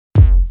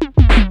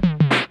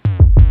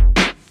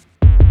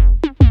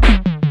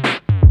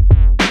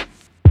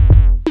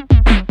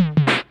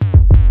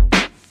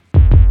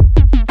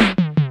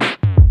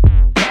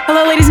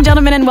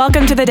gentlemen, and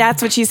welcome to the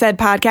That's What She Said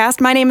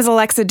podcast. My name is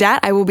Alexa Datt.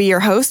 I will be your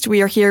host.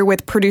 We are here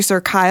with producer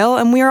Kyle,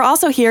 and we are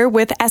also here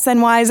with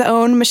SNY's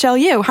own Michelle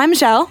Yu. Hi,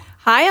 Michelle.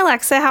 Hi,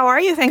 Alexa. How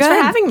are you? Thanks Good.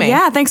 for having me.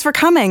 Yeah, thanks for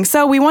coming.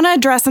 So we want to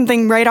address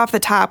something right off the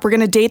top. We're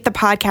going to date the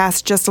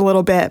podcast just a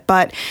little bit,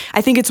 but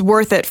I think it's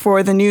worth it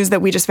for the news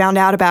that we just found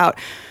out about.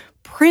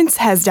 Prince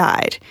has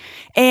died.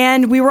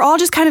 And we were all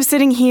just kind of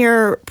sitting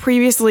here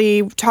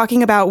previously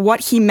talking about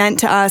what he meant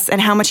to us and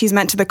how much he's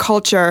meant to the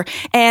culture.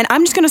 And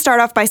I'm just going to start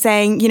off by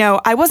saying, you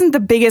know, I wasn't the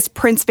biggest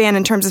Prince fan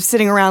in terms of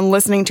sitting around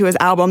listening to his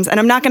albums. And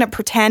I'm not going to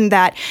pretend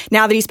that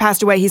now that he's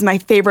passed away, he's my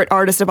favorite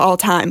artist of all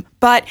time.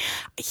 But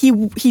he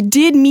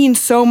did mean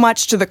so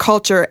much to the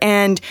culture.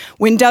 And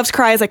When Doves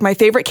Cry is like my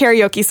favorite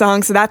karaoke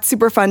song. So that's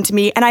super fun to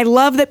me. And I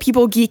love that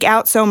people geek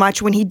out so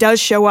much when he does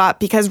show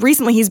up, because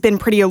recently he's been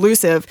pretty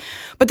elusive.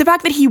 But the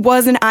fact that he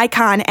was an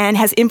icon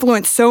and has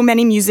influenced so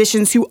many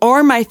musicians who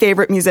are my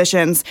favorite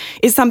musicians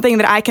is something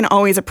that I can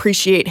always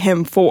appreciate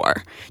him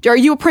for. Are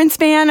you a Prince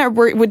fan,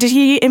 or did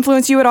he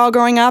influence you at all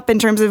growing up in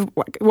terms of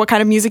what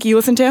kind of music you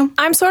listen to?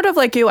 I'm sort of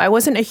like you. I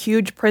wasn't a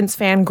huge Prince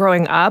fan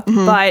growing up,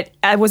 but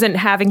I wasn't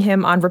having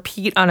him on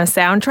repeat on a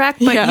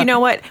soundtrack. But you know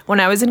what? When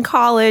I was in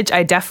college,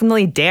 I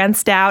definitely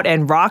danced out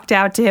and rocked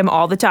out to him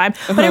all the time.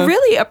 But I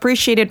really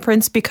appreciated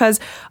Prince because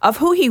of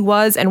who he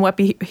was and what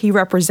he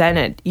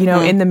represented, you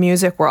know, in the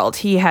music world.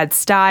 He had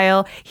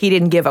style. He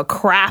didn't give a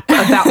crap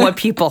about what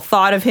people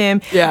thought of him.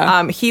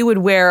 He would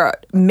wear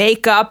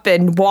makeup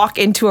and walk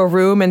into a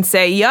room and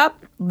say, "Yup,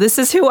 this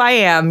is who I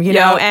am," you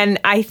know? And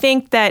I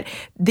think that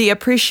the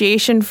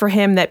appreciation for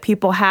him that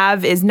people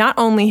have is not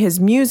only his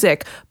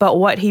music, but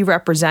what he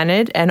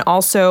represented, and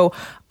also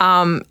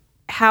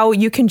how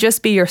you can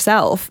just be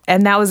yourself.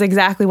 And that was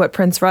exactly what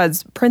Prince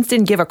was. Prince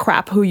didn't give a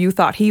crap who you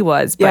thought he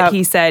was, but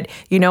he said,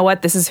 you know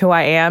what, this is who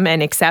I am,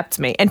 and accept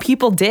me. And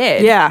people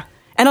did. Yeah.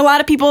 And a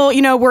lot of people,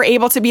 you know, were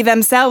able to be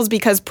themselves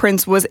because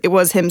Prince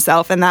was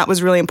himself, and that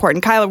was really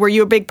important. Kyla, were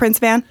you a big Prince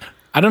fan?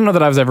 I don't know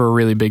that I was ever a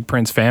really big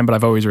Prince fan, but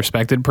I've always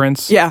respected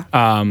Prince. Yeah.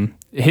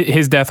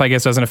 His death, I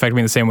guess, doesn't affect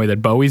me in the same way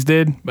that Bowie's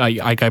did.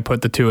 I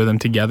put the two of them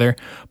together.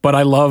 But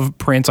I love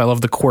Prince. I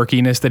love the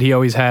quirkiness that he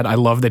always had. I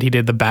love that he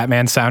did the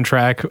Batman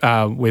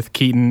soundtrack with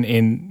Keaton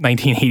in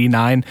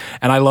 1989.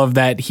 And I love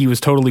that he was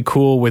totally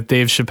cool with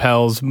Dave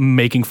Chappelle's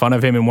making fun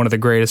of him in one of the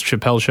greatest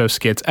Chappelle Show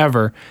skits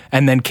ever.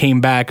 And then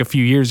came back a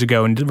few years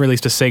ago and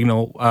released a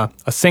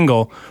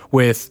single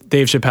with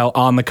Dave Chappelle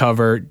on the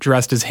cover,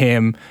 dressed as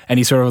him. And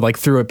he sort of like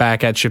threw it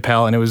back at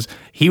Chappelle. And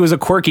he was a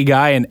quirky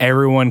guy, and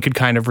everyone could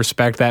kind of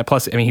respect that.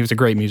 Plus, I mean, he was a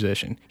great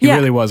musician. He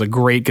really was a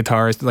great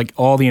guitarist. Like,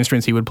 all the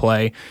instruments he would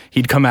play,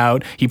 he'd come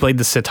out. He played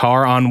the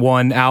sitar on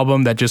one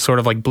album that just sort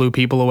of like blew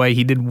people away.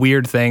 He did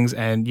weird things,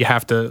 and you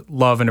have to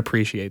love and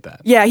appreciate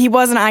that. Yeah, he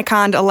was an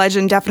icon, a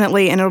legend,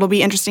 definitely. And it'll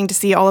be interesting to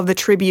see all of the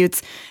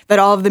tributes that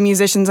all of the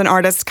musicians and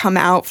artists come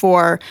out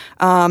for.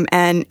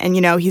 And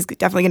you know, he's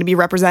definitely going to be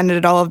represented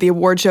at all of the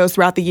award shows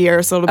throughout the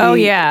year. So it'll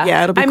be,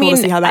 it'll be cool to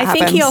see how that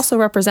happens. I think he also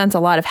represents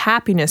a lot of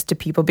happiness to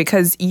people,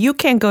 because you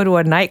can't go to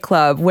a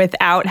nightclub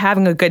without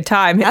having a good time.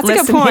 That's a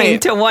good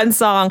point. To one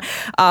song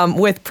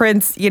with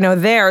Prince, you know,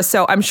 there.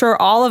 So I'm sure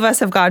all of us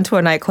have gone to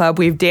a nightclub.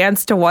 We've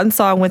danced to one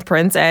song with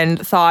Prince and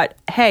thought,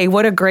 hey,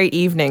 what a great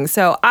evening.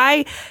 So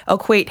I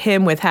equate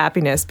him with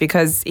happiness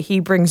because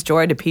he brings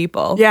joy to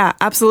people. Yeah,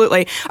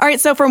 absolutely. All right,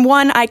 so from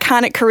one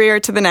iconic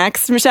career to the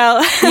next,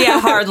 Michelle. Yeah,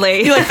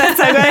 hardly. You like that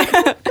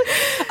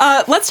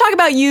segue? Let's talk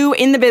about you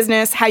in the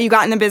business, how you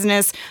got in the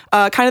business,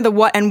 kind of the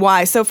what and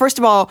why. So first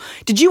of all,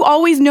 did you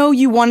always know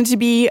you wanted to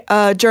be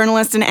a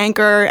journalist, an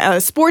anchor, a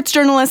sports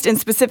journalist in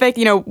specific?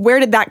 You know, where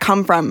did that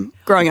come from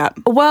growing up?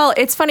 Well,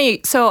 it's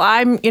funny. So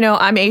I'm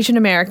Asian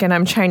American,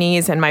 I'm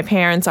Chinese, and my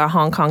parents are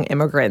Hong Kong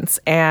immigrants.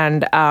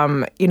 And,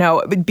 you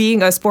know,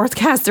 being a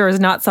sportscaster is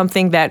not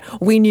something that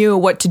we knew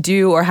what to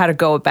do or how to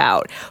go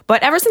about.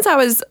 But ever since I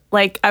was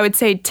I would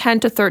say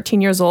 10 to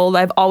 13 years old,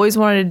 I've always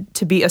wanted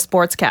to be a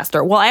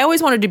sportscaster. Well, I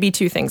always wanted to be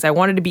two things. I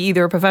wanted to be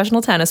either a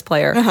professional tennis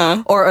player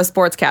or a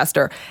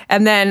sportscaster.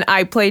 And then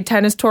I played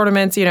tennis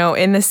tournaments, you know,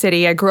 in the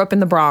city. I grew up in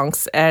the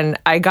Bronx, and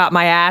I got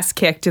my ass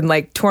kicked in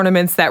like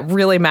tournaments that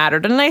really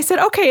mattered. And I said,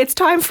 okay, it's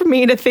time for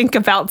me to think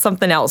about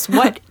something else.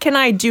 What can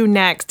I do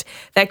next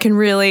that can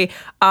really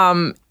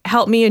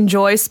help me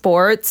enjoy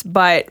sports,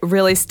 but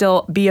really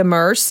still be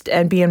immersed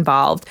and be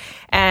involved?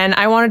 And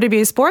I wanted to be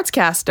a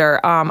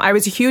sportscaster. I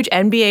was a huge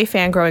NBA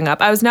fan growing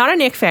up. I was not a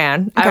Knicks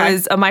fan. Okay. I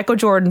was a Michael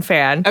Jordan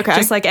fan,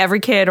 just like every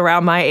kid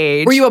around my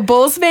age. Were you a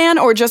Bulls fan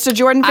or just a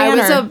Jordan fan? I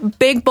was a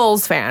big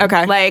Bulls fan.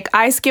 Okay. Like,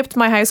 I skipped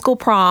my high school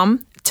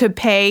prom to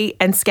pay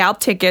and scalp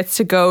tickets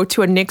to go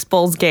to a Knicks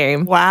Bulls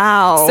game.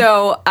 Wow.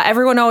 So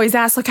everyone always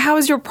asks, like, how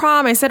was your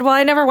prom? I said, well,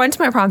 I never went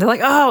to my prom. They're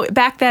like, oh,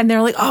 back then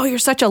they're like, oh, you're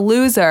such a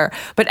loser.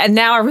 And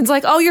now everyone's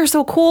like, oh, you're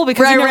so cool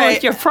because you never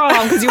went to your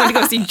prom because you went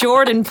to go see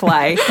Jordan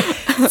play.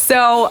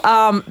 So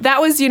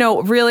that was, you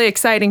know, really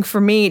exciting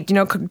for me, you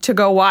know, to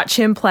go watch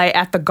him play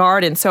at the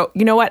Garden. So,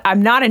 you know what?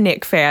 I'm not a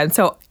Knicks fan.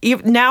 So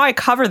now I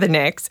cover the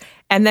Knicks.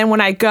 And then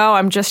when I go,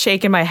 I'm just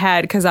shaking my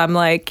head because I'm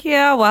like,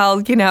 yeah,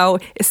 well,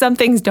 some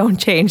things don't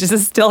change. This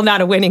is still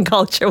not a winning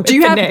culture with the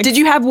Knicks. Did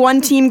you have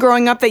one team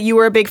growing up that you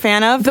were a big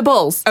fan of? The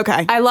Bulls.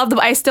 Okay.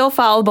 I still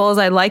follow the Bulls.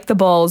 I like the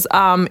Bulls.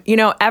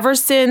 Ever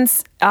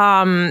since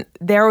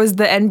there was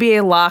the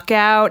NBA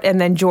lockout and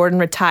then Jordan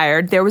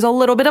retired, there was a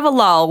little bit of a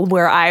lull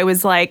where I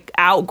was like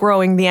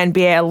outgrowing the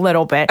NBA a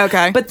little bit.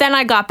 Okay. But then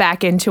I got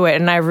back into it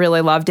and I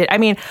really loved it. I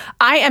mean,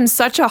 I am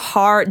such a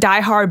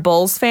diehard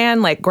Bulls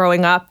fan, like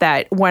growing up,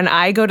 that when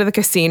I go to the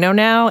casino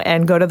now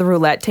and go to the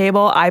roulette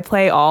table, I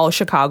play all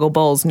Chicago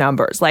Bulls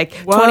numbers. Like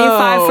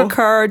 25 for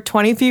Kerr,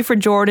 23 for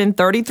Jordan,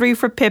 33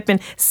 for Pippen,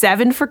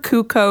 7 for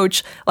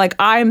Kukoc. Like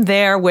I'm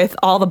there with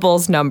all the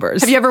Bulls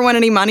numbers. Have you ever won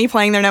any money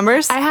playing their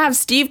numbers? I have.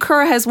 Steve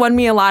Kerr has won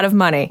me a lot of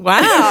money.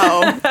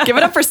 Wow. Give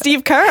it up for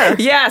Steve Kerr.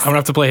 Yes. I'm going to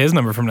have to play his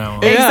number from now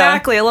on.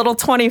 Exactly. A little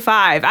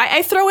 25.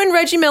 I throw in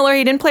Reggie Miller.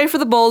 He didn't play for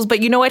the Bulls,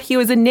 but you know what? He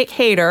was a Nick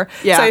hater.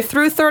 Yeah. So I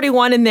threw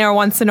 31 in there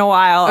once in a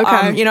while.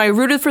 Okay. I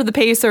rooted for the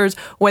Pacers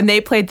when they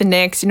played the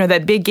Knicks.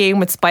 That big game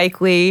with Spike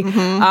Lee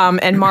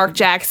and Mark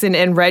Jackson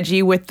and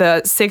Reggie with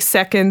the 6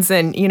 seconds,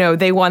 and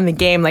they won the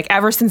game. Like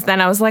ever since then,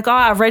 I was like,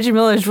 Reggie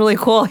Miller is really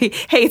cool. He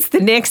hates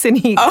the Knicks and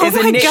he is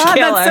a Knicks killer.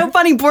 That's so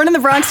funny. Born in the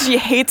Bronx, she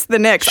hates the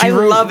Knicks.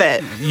 I love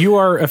it. You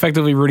are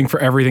effectively rooting for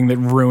everything that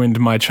ruined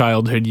my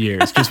childhood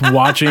years. Just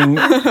watching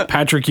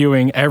Patrick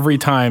Ewing every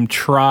time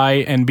try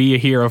and be a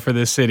hero for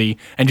this city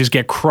and just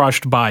get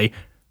crushed by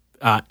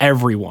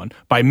everyone,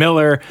 by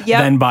Miller,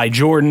 then by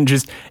Jordan.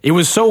 It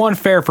was so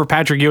unfair for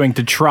Patrick Ewing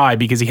to try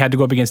because he had to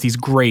go up against these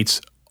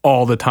greats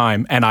all the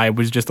time, and I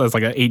was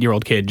like an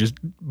 8-year-old kid just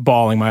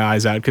bawling my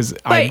eyes out because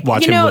I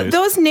watched him lose.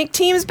 Those Knick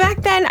teams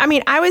back then, I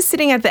mean, I was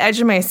sitting at the edge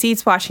of my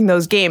seats watching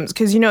those games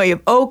because, you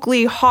have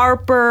Oakley,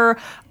 Harper.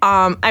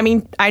 I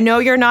mean, I know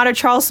you're not a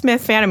Charles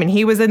Smith fan. I mean,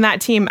 he was in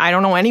that team. I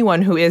don't know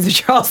anyone who is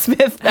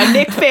a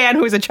Knick fan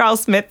who's a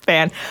Charles Smith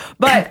fan.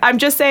 But I'm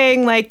just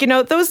saying,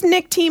 those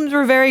Knick teams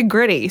were very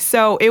gritty.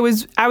 So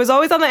I was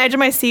always on the edge of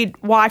my seat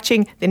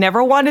watching. They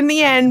never won in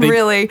the end,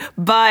 really,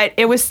 but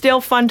it was still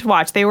fun to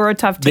watch. They were a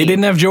tough team. They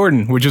didn't have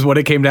Jordan, which is what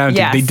it came down to.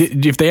 Yes.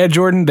 If they had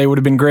Jordan, they would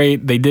have been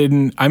great. They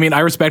didn't. I mean, I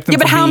respect them. Yeah,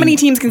 but how many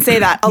teams can say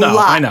that? A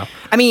lot. I know.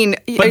 I mean,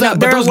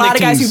 there are a lot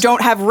of guys who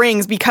don't have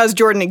rings because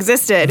Jordan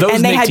existed,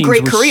 and they had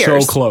great careers.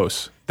 So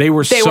close. They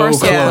were so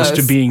close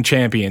to being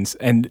champions,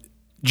 and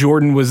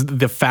Jordan was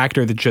the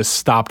factor that just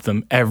stopped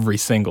them every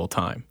single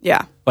time.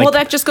 Yeah. Well,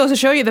 that just goes to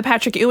show you that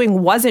Patrick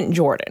Ewing wasn't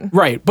Jordan.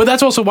 Right, but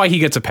that's also why he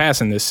gets a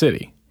pass in this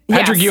city.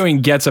 Patrick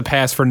Ewing gets a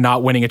pass for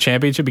not winning a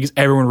championship because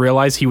everyone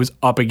realized he was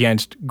up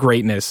against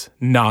greatness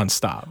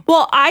nonstop.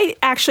 Well, I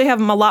actually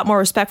have a lot more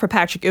respect for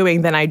Patrick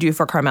Ewing than I do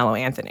for Carmelo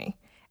Anthony.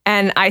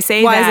 And I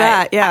say Why is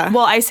that? Yeah.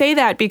 Well, I say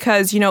that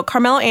because,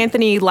 Carmelo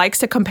Anthony likes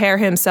to compare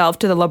himself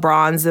to the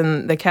LeBrons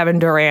and the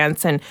Kevin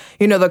Durants and,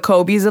 the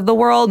Kobes of the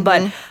world.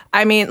 Mm-hmm. But,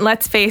 I mean,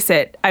 let's face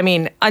it. I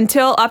mean,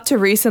 until up to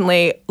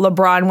recently,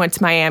 LeBron went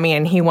to Miami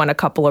and he won a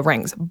couple of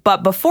rings.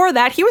 But before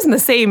that, he was in the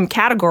same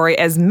category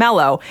as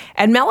Melo.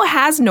 And Melo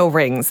has no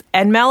rings.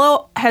 And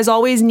Melo has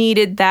always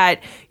needed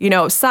that,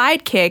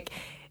 sidekick.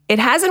 It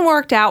hasn't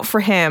worked out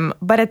for him,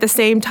 but at the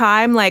same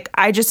time,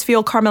 I just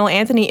feel Carmelo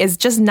Anthony is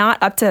just not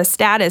up to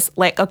status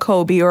like a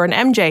Kobe or an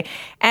MJ.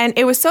 And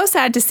it was so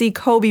sad to see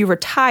Kobe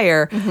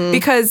retire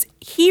because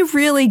he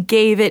really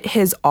gave it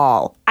his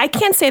all. I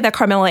can't say that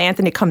Carmelo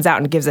Anthony comes out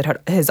and gives it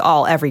his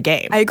all every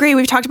game. I agree.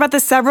 We've talked about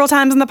this several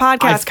times in the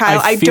podcast, Kyle.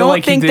 I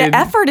don't think the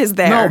effort is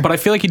there. No, but I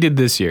feel like he did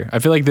this year. I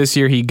feel like this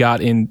year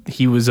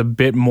he was a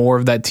bit more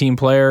of that team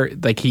player.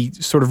 Like he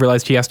sort of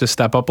realized he has to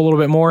step up a little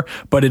bit more,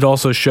 but it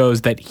also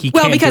shows that he can't do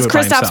it by himself.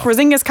 Kristaps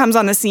Porzingis comes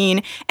on the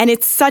scene, and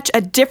it's such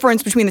a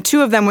difference between the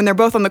two of them when they're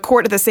both on the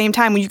court at the same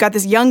time, when you've got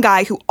this young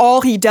guy who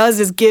all he does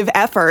is give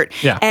effort,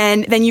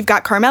 and then you've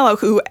got Carmelo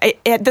who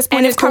at this point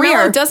in his career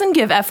Carmelo doesn't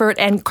give effort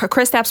and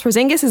Kristaps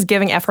Porzingis is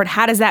giving effort.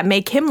 How does that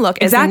make him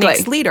look as the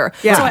Knicks leader?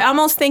 Yeah. So I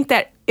almost think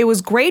that it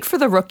was great for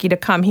the rookie to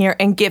come here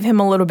and give him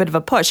a little bit of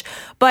a push.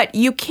 But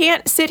you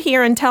can't sit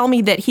here and tell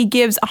me that he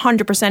gives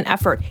 100%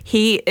 effort.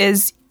 He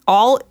is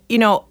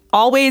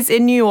always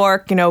in New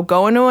York,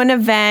 going to an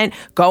event,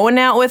 going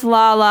out with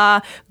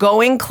Lala,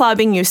 going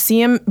clubbing. You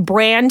see him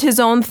brand his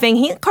own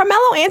thing.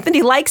 Carmelo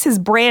Anthony likes his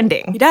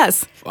branding. He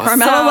does.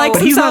 Carmelo likes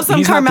himself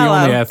some Carmelo. He's not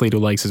the only athlete who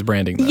likes his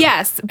branding, though.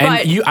 Yes, but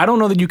I don't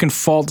know that you can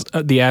fault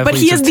the athletes.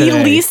 But he is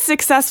the least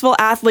successful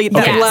athlete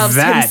that loves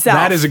himself.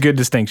 That is a good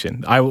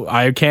distinction.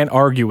 I can't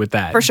argue with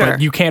that. For sure.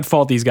 But you can't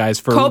fault these guys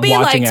for Kobe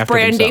watching likes after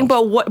branding,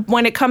 themselves. but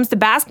when it comes to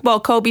basketball,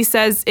 Kobe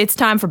says it's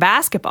time for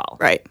basketball.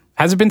 Right.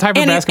 Has it been time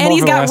for basketball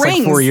for the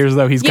last 4 years,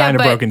 though? He's kind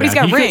of broken down. He's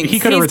got rings. He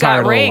could have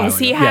retired a little while ago.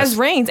 He has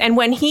rings. And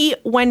when he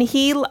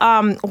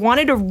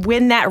wanted to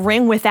win that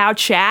ring without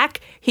Shaq,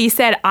 he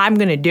said, I'm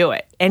going to do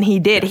it. And he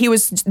did. He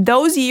was,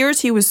 those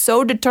years, he was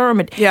so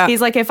determined. Yeah. He's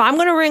like, if I'm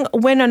going to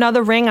win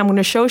another ring, I'm going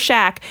to show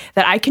Shaq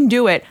that I can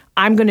do it.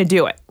 I'm going to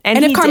do it.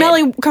 And if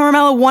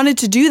Carmelo wanted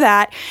to do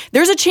that,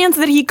 there's a chance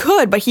that he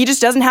could, but he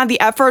just doesn't have the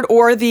effort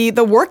or the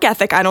work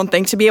ethic, I don't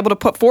think, to be able to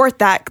put forth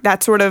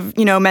that sort of,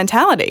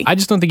 mentality. I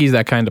just don't think he's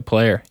that kind of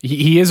player.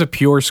 He is a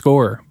pure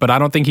scorer, but I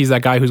don't think he's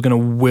that guy who's going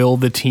to will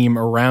the team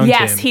around him.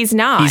 Yes, he's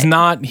not.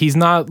 He's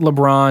not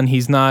LeBron.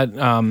 He's not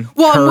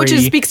Curry. Which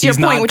speaks to your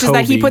point, which is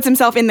that he puts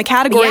himself in the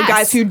category of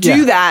guys who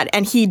do that,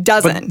 and he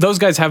doesn't. But those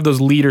guys have those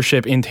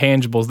leadership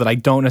intangibles that I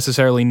don't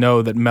necessarily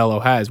know that Melo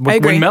has.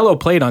 When Melo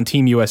played on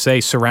Team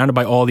USA, surrounded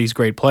by all these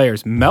great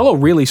players, Melo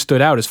really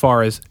stood out as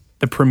far as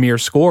the premier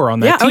scorer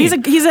on that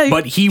team.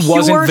 But he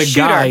wasn't the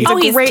guy.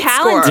 He's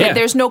talented. Yeah.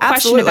 There's no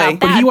question about that.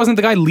 But he wasn't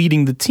the guy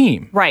leading the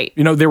team. Right.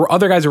 There were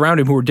other guys around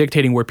him who were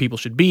dictating where people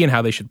should be and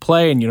how they should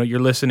play. And, you're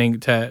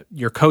listening to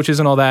your coaches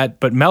and all that.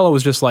 But Melo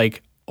was just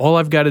like, all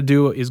I've got to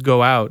do is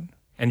go out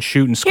and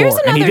shoot and score. Here's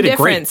another and he did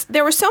difference. It great.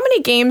 There were so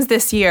many games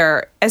this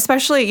year,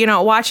 especially,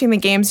 watching the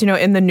games,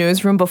 in the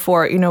newsroom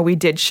before, we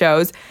did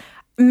shows.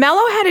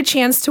 Melo had a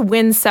chance to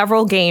win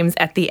several games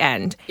at the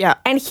end. Yeah.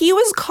 And he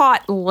was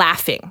caught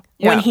laughing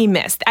when he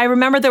missed. I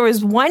remember there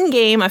was one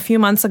game a few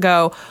months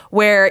ago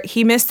where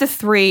he missed a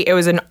 3. It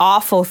was an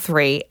awful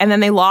 3. And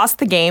then they lost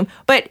the game.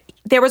 But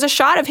there was a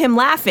shot of him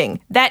laughing.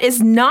 That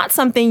is not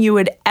something you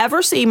would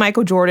ever see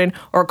Michael Jordan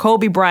or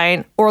Kobe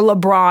Bryant or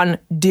LeBron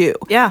do.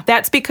 Yeah.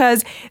 That's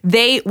because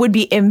they would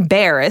be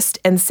embarrassed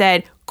and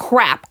said,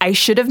 crap, I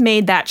should have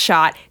made that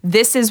shot.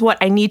 This is what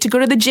I need to go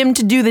to the gym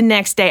to do the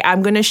next day.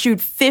 I'm going to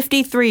shoot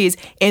 50 threes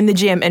in the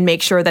gym and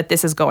make sure that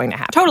this is going to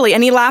happen. Totally.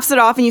 And he laughs it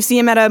off and you see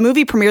him at a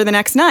movie premiere the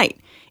next night.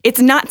 It's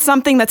not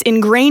something that's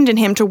ingrained in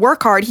him to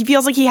work hard. He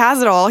feels like he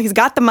has it all. He's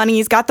got the money.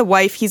 He's got the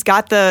wife. He's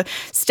got the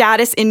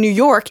status in New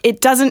York.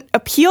 It doesn't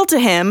appeal to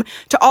him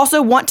to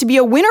also want to be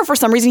a winner for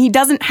some reason. He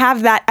doesn't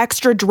have that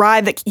extra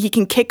drive that he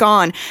can kick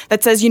on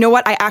that says, you know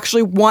what, I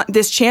actually want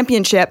this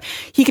championship.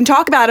 He can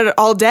talk about it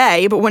all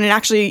day, but when it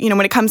actually,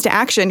 when it comes to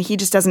action, he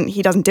just doesn't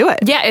do it.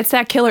 Yeah, it's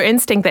that killer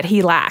instinct that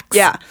he lacks.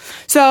 Yeah.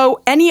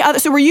 So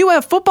were you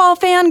a football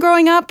fan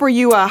growing up? Were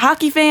you a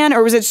hockey fan,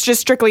 or was it just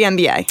strictly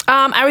NBA?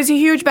 I was a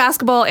huge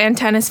basketball and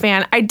tennis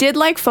fan. I did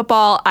like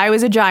football. I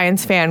was a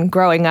Giants fan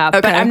growing up,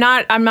 but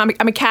I'm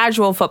a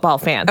casual football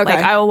fan. Okay.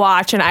 Like, I will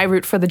watch and I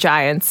root for the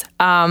Giants.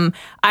 I'm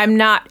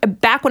not,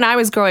 back when I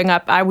was growing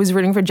up, I was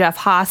rooting for Jeff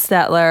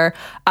Hostetler.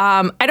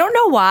 I don't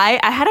know why.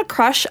 I had a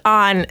crush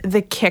on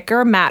the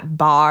kicker, Matt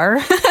Barr,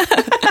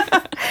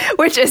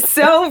 which is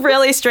so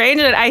really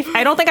strange. And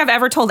I don't think I've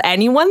ever told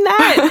anyone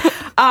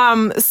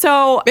that.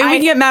 So maybe we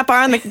can get Matt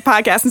Barr on the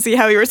podcast and see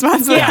how he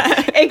responds to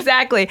that.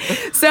 Exactly.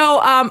 So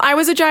I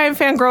was a Giant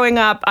fan growing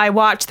up. I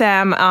watched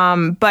them,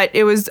 but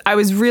I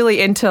was really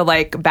into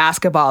like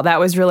basketball. That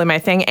was really my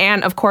thing.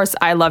 And of course,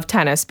 I love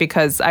tennis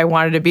because I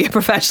wanted to be a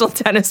professional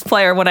tennis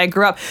player when I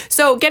grew up.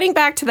 So getting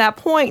back to that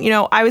point,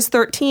 I was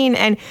 13,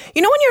 and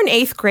when you're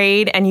in 8th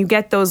grade and you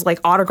get those like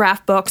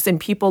autograph books and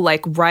people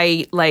like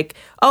write like,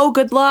 oh,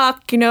 good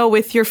luck,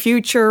 with your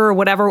future or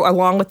whatever,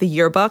 along with the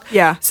yearbook.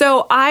 Yeah.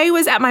 So I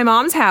was at my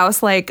mom's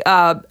house like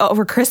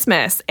over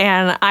Christmas,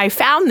 and I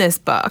found this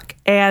book,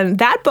 and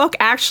that book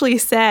actually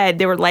said,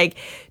 there were like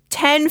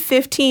 10,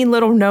 15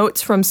 little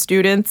notes from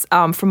students,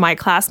 from my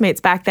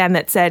classmates back then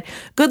that said,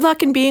 good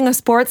luck in being a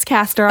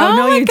sportscaster. I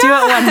know you do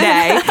it one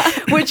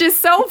day, which is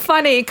so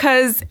funny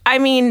because,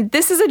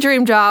 this is a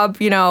dream job,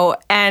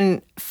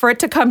 and for it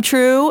to come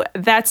true,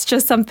 that's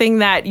just something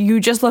that you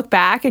just look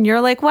back and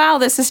you're like, wow,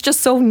 this is just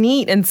so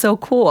neat and so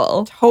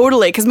cool.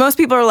 Totally. Because most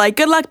people are like,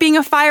 good luck being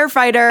a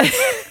firefighter.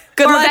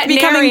 Good luck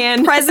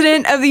becoming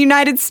president of the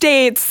United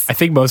States. I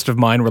think most of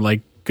mine were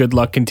like, good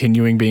luck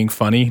continuing being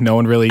funny. No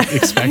one really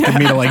expected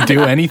me to like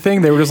do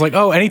anything. They were just like,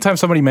 oh, anytime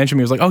somebody mentioned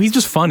me, it was like, oh, he's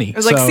just funny. It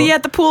was like, see you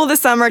at the pool this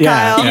summer,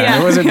 Kyle.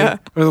 Yeah. It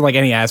wasn't like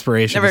any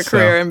aspiration. Never a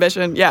career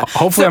ambition. Yeah.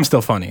 Hopefully I'm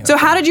still funny. So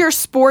how did your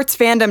sports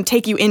fandom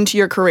take you into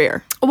your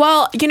career?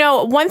 Well,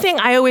 one thing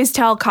I always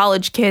tell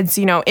college kids,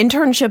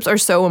 internships are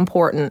so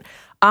important.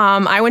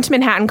 I went to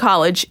Manhattan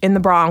College in the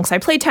Bronx. I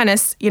played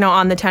tennis,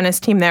 on the tennis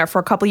team there for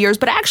a couple of years,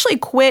 but I actually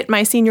quit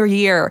my senior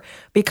year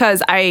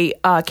because I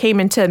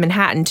came into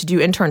Manhattan to do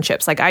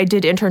internships. Like, I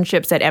did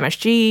internships at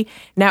MSG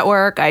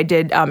Network. I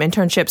did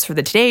internships for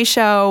the Today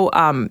Show,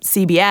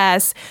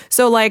 CBS.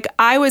 So, like,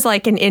 I was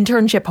like an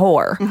internship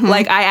whore. Mm-hmm.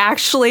 Like, I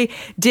actually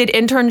did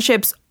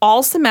internships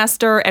all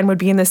semester and would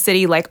be in the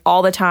city like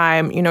all the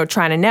time,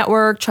 trying to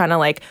network, trying to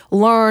like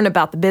learn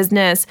about the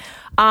business.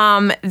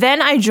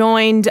 Then I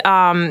joined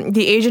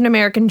the Asian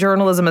American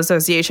Journalism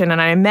Association,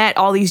 and I met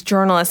all these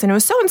journalists, and it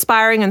was so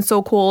inspiring and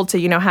so cool to,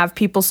 have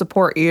people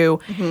support you.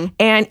 Mm-hmm.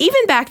 And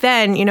even back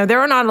then,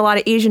 there are not a lot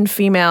of Asian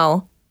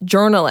female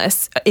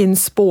journalists in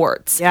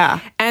sports. Yeah.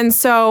 And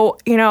so,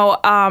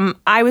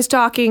 I was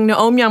talking to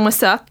Om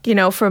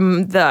Young-Masuk,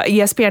 from the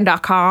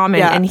ESPN.com,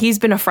 and he's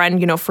been a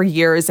friend, for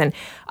years. And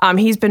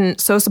he's been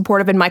so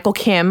supportive. And Michael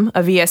Kim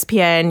of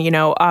ESPN,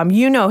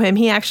 you know him.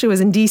 He actually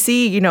was in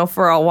DC,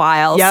 for a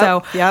while.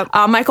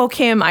 Michael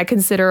Kim, I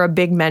consider a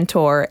big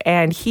mentor,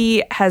 and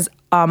he has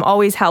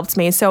always helped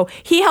me. So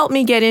he helped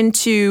me get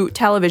into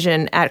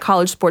television at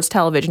College Sports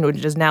Television,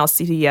 which is now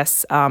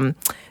CBS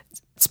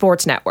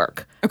Sports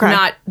Network. Okay.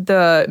 Not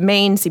the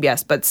main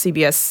CBS, but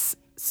CBS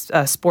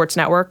Sports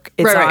Network.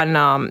 It's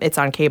it's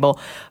on cable.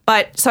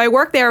 But so I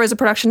worked there as a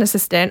production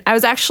assistant. I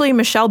was actually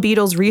Michelle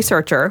Beadle's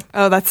researcher.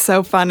 Oh, that's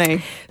so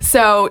funny.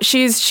 So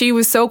she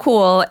was so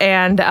cool,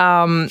 and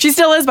she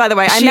still is, by the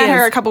way. I met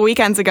her is. a couple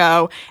weekends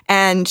ago,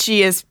 and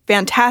she is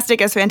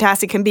fantastic as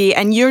fantastic can be.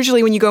 And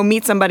usually when you go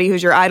meet somebody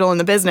who's your idol in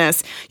the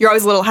business, you're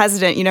always a little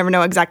hesitant. You never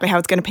know exactly how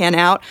it's going to pan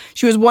out.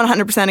 She was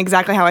 100%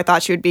 exactly how I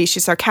thought she would be.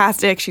 She's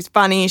sarcastic. She's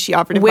funny. She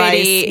offered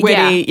advice.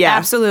 Witty. Yeah,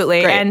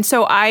 absolutely. Great. And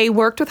so I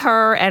worked with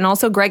her, and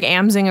also Greg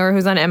Amsinger,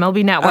 who's on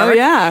MLB Network. Oh,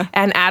 yeah.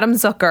 And Adam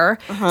Zucker.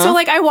 So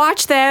like I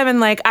watched them, and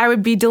like I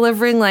would be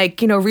delivering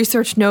like,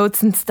 research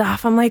notes and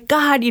stuff. I'm like,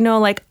 God,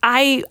 like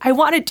I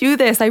want to do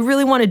this. I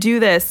really want to do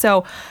this.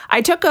 So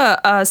I took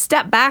a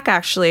step back,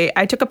 actually.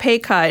 I took a pay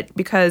cut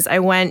because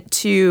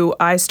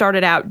I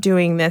started out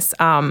doing this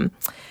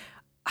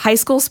high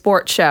school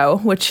sports show,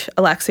 which,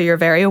 Alexa, you're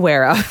very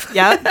aware of.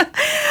 Yep.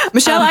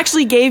 Michelle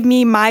actually gave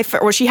me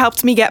she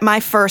helped me get my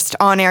first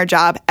on-air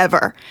job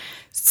ever.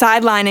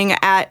 Sidelining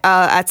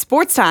at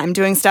Sports Time,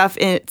 doing stuff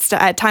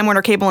at Time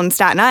Warner Cable in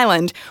Staten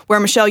Island, where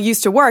Michelle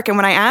used to work. And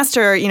when I asked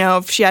her,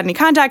 if she had any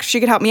contacts, if she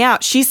could help me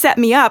out, she set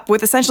me up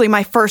with essentially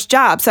my first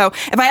job. So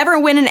if I ever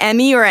win an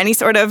Emmy or any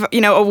sort of,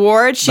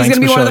 award, she's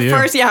going to be one of the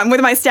first. Yeah, I'm with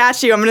my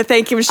statue. I'm going to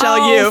thank you,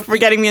 Michelle Yu, for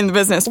getting me in the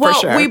business, for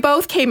sure. Well, we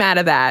both came out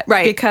of that.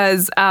 Right.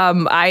 Because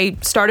I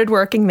started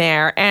working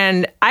there,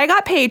 and I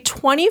got paid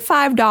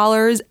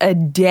 $25 a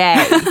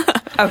day.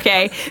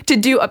 Okay, to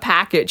do a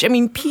package. I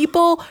mean,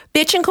 people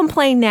bitch and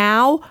complain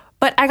now,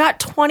 but I got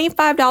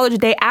 $25 a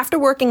day after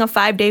working a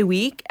 5-day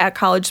week at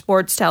College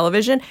Sports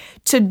Television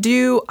to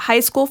do high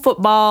school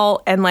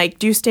football and like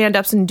do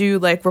stand-ups and do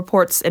like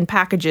reports and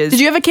packages. Did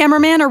you have a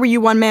cameraman, or were you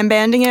one-man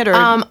banding it?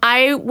 Or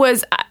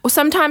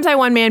Sometimes I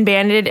one-man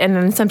banded, and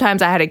then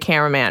sometimes I had a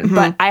cameraman.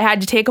 But I had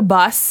to take a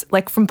bus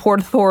like from Port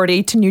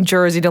Authority to New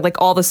Jersey to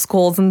like all the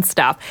schools and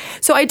stuff.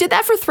 So I did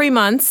that for 3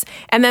 months,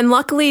 and then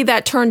luckily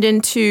that turned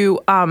into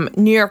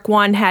New York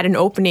One had an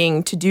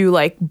opening to do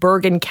like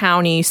Bergen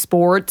County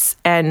sports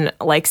and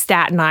like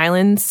Staten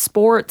Island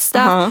sports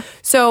stuff.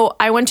 So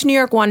I went to New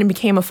York One and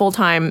became a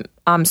full-time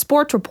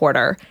sports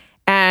reporter.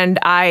 And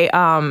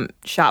I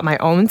shot my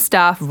own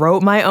stuff,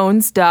 wrote my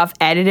own stuff,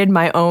 edited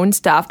my own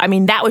stuff. I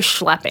mean, that was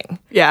schlepping.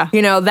 Yeah.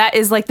 That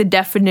is like the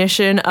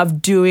definition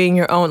of doing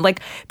your own.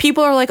 Like,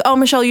 people are like, oh,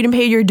 Michelle, you didn't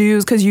pay your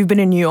dues because you've been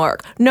in New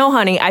York. No,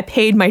 honey, I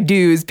paid my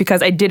dues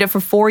because I did it for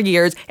 4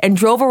 years and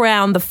drove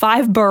around the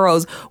 5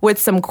 boroughs with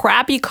some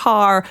crappy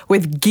car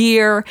with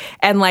gear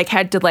and like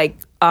had to like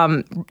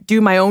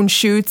do my own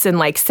shoots and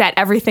like set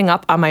everything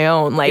up on my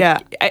own. Like, yeah.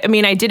 I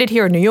mean, I did it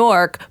here in New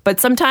York, but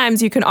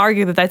sometimes you can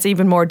argue that that's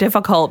even more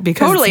difficult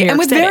because totally. And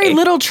with very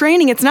little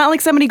training, it's not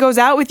like somebody goes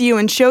out with you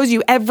and shows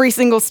you every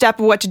single step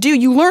of what to do.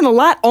 You learn a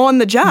lot on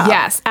the job.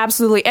 Yes,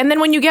 absolutely. And then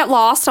when you get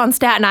lost on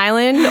Staten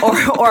Island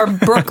or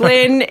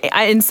Brooklyn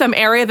in some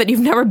area that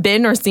you've never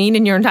been or seen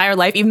in your entire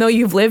life, even though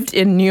you've lived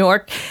in New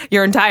York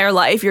your entire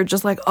life, you're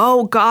just like,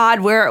 oh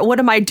God, what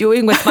am I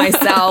doing with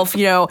myself?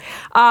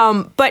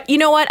 But you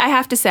know what? I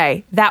have to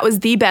say that was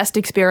the best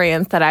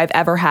experience that I've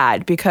ever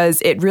had because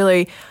it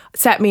really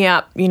set me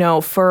up,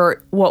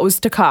 for what was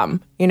to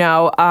come.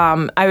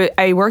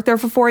 I worked there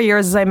for 4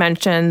 years, as I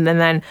mentioned, and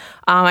then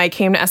I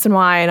came to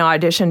SNY and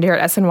auditioned here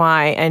at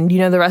SNY, and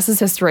the rest is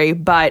history.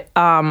 But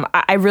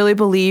I really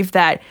believe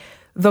that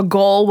the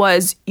goal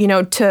was,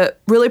 to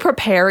really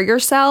prepare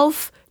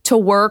yourself to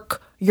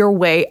work your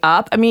way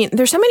up. I mean,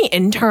 there's so many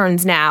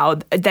interns now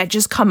that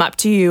just come up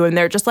to you and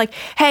they're just like,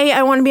 hey,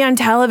 I want to be on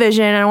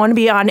television. I want to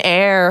be on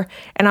air.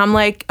 And I'm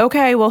like,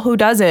 okay, well, who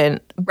doesn't?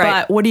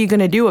 Right. But what are you going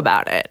to do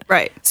about it?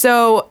 Right.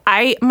 So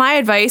my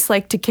advice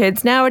like to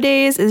kids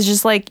nowadays is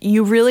just like,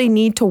 you really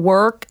need to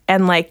work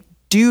and like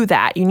do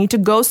that. You need to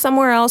go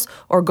somewhere else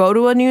or go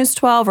to a News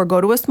 12 or go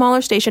to a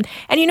smaller station.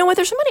 And you know what?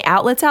 There's so many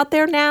outlets out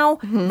there now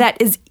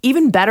that is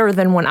even better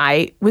than when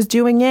I was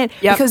doing it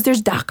because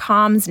there's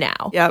 .coms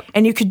now. Yep.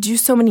 And you could do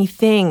so many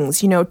things,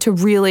 to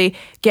really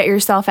get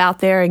yourself out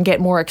there and get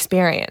more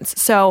experience.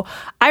 So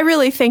I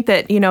really think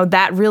that,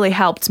 that really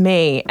helped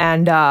me.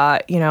 And,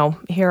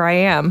 here I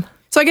am.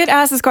 So I get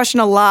asked this question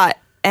a lot.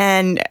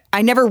 And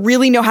I never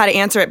really know how to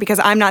answer it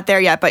because I'm not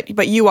there yet,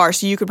 but you are,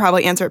 so you could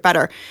probably answer it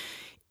better.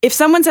 If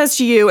someone says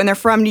to you and they're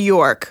from New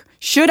York,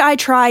 should I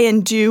try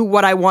and do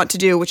what I want to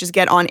do, which is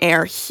get on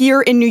air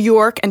here in New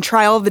York and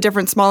try all of the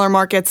different smaller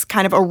markets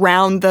kind of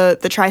around the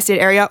tri-state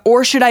area?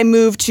 Or should I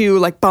move to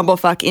like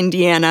Bumblefuck,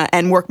 Indiana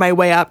and work my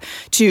way up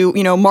to,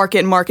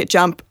 market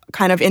jump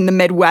kind of in the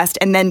Midwest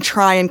and then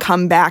try and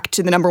come back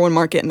to the number one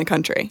market in the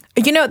country?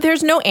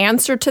 There's no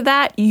answer to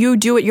that. You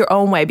do it your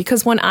own way.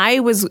 Because when I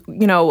was,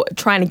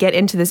 trying to get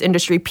into this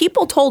industry,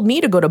 people told me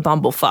to go to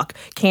Bumblefuck,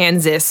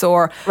 Kansas,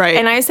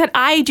 and I said,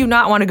 I do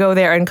not want to go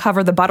there and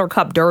cover the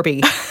Buttercup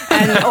Derby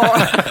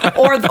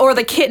or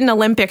the Kitten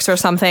Olympics or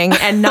something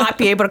and not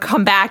be able to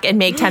come back and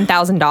make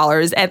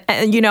 $10,000.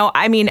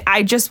 And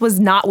I just was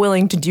not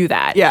willing to do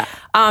that. Yeah.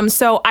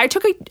 So I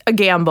took a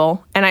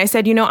gamble and I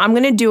said, I'm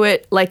going to do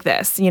it like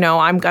this.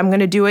 I'm going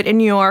to do it in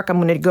New York. I'm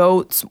going to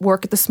go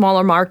work at the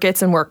smaller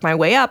markets and work my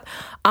way up.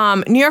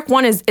 New York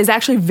One is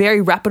actually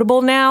very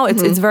reputable now.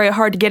 It's very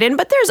hard to get in,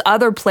 but there's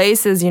other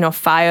places,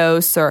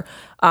 FiOS or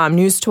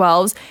News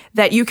 12s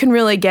that you can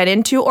really get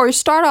into, or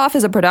start off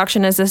as a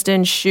production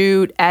assistant,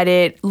 shoot,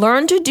 edit,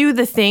 learn to do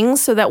the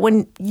things so that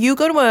when you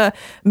go to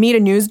meet a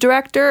news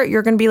director,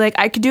 you're going to be like,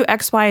 I could do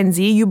X, Y, and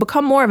Z. You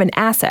become more of an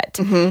asset.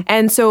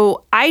 And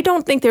so I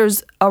don't think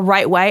there's a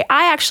right way.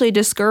 I actually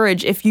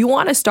discourage, if you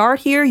want to start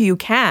here, you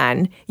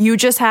can. You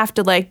just have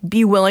to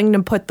be willing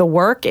to put the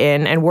work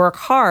in and work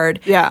hard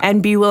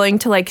and be willing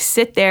to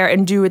sit there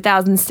and do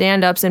 1,000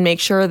 stand-ups and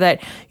make sure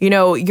that,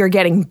 you're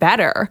getting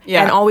better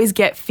and always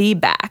get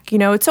feedback.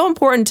 It's so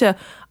important to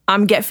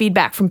get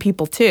feedback from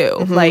people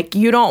too.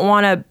 You don't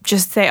want to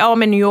just say, oh,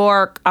 I'm in New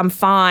York, I'm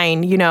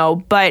fine,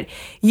 but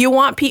you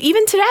want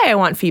even today I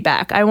want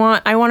feedback. I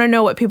want to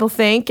know what people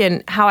think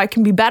and how I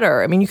can be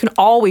better. I mean, you can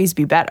always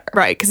be better.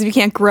 Right, because if you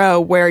can't grow,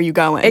 where are you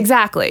going?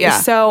 Exactly. Yeah.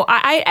 So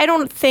I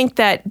don't think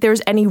that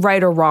there's any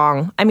right or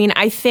wrong. I mean,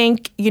 I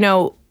think,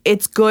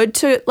 it's good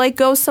to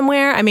go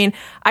somewhere. I mean,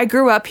 I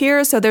grew up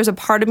here, so there's a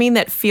part of me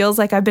that feels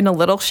like I've been a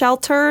little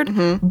sheltered,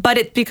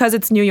 but because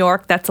it's New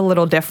York, that's a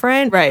little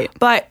different. Right.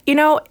 But,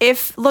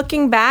 if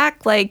looking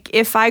back,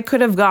 if I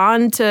could have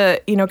gone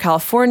to,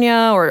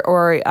 California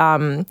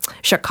or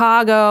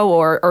Chicago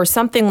or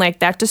something like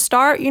that to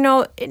start,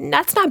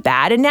 that's not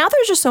bad. And now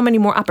there's just so many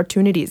more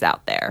opportunities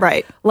out there.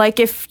 Right.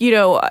 If,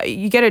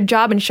 you get a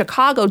job in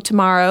Chicago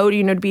tomorrow,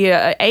 to be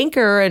an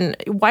anchor, and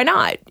why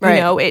not?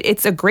 Right.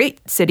 It's a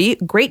great city,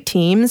 great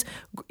teams,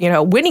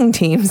 winning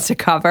teams to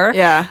cover.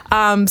 Yeah.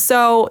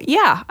 So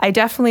yeah, I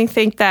definitely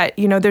think that,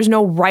 there's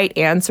no right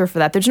answer for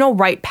that. There's no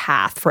right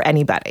path for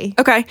anybody.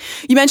 Okay.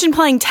 You mentioned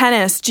playing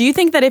tennis. Do you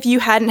think that if you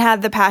hadn't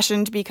had the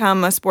passion to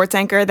become a sports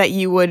anchor, that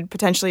you would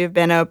potentially have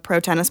been a pro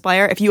tennis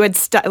player? If you had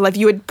if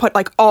you had put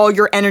all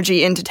your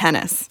energy into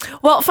tennis?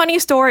 Well, funny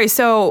story.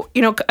 So,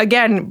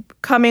 again,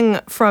 coming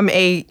from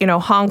a,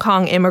 Hong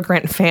Kong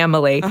immigrant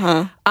family,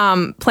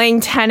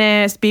 playing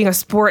tennis, being a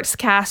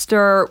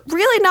sportscaster,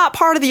 really not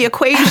part of the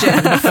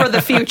equation for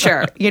the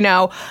future.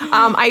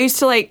 I used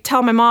to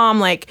tell my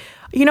mom, I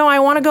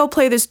want to go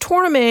play this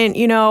tournament.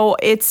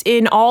 It's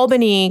in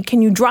Albany.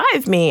 Can you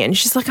drive me? And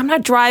she's like, I'm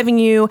not driving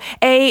you.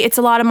 It's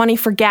a lot of money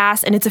for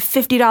gas, and it's a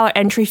 $50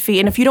 entry fee.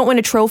 And if you don't win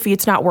a trophy,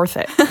 it's not worth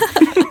it.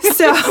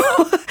 So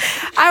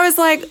I was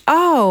like,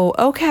 oh,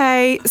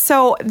 okay.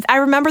 So I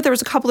remember there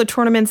was a couple of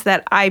tournaments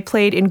that I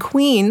played in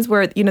Queens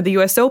where, the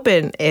U.S.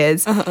 Open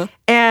is.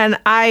 And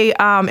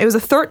it was a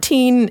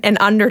 13 and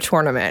under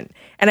tournament.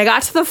 And I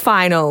got to the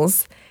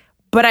finals,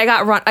 but I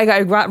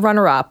got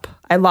runner-up.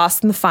 I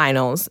lost in the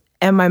finals.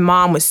 And my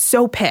mom was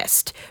so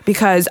pissed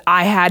because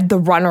I had the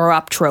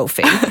runner-up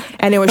trophy,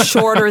 and it was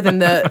shorter than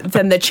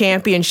the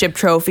championship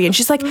trophy. And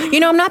she's like,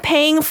 I'm not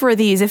paying for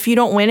these if you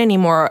don't win any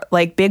more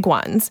big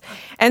ones.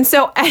 And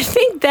so I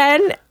think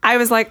then I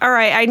was like, all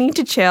right, I need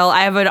to chill.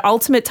 I have an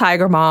ultimate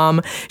tiger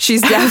mom.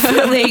 She's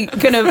definitely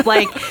gonna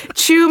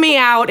chew me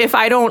out if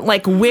I don't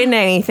win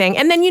anything.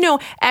 And then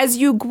as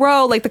you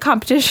grow, the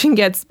competition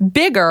gets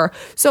bigger.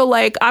 So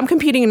I'm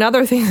competing in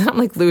other things. I'm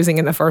losing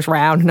in the first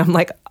round, and I'm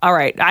like, all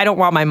right, I don't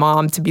want my mom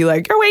to be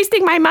like, you're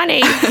wasting my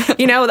money,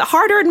 the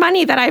hard-earned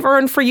money that I've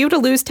earned for you to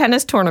lose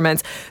tennis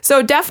tournaments.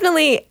 So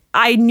definitely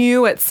I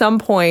knew at some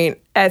point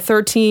at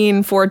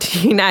 13,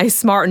 14, I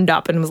smartened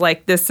up and was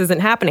like, this isn't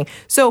happening.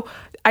 So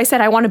I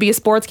said, I want to be a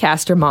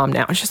sportscaster, Mom,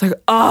 now. And she's like,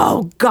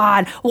 oh,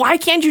 God, why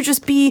can't you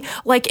just be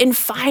in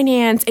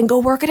finance and go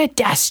work at a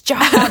desk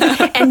job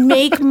and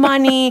make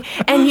money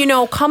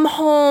and, come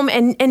home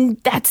and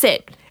that's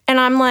it? And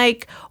I'm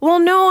like, well,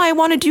 no, I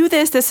want to do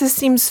this. This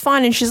seems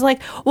fun. And she's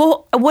like,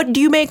 well, what do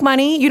you make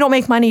money? You don't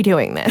make money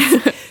doing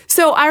this.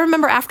 So I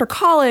remember after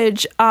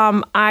college,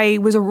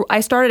 I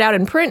started out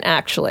in print,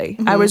 actually.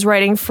 I was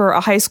writing for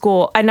a high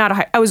school,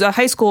 I was a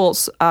high school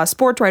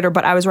sports writer,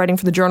 but I was writing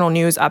for the Journal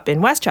News up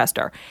in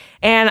Westchester.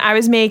 And I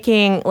was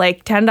making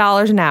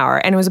 $10 an hour,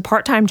 and it was a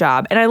part-time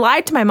job. And I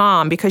lied to my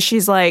mom because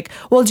she's like,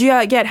 well, do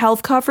you get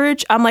health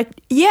coverage? I'm like,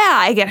 yeah,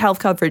 I get health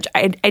coverage.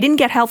 I didn't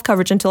get health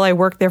coverage until I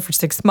worked there for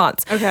 6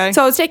 months. Okay.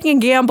 So I was taking a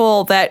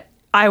gamble that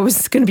I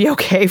was going to be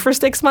okay for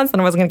 6 months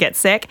and I wasn't going to get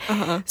sick.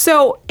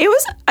 So it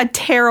was a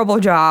terrible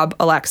job,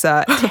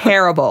 Alexa.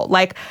 Terrible.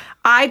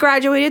 I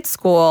graduated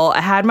school. I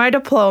had my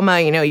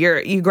diploma.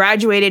 You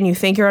graduated and you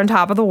think you're on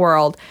top of the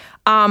world.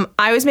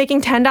 I was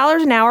making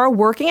 $10 an hour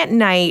working at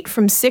night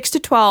from 6 to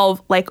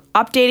 12,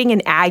 updating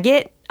an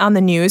agate on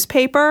the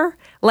newspaper.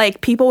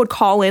 People would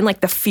call in,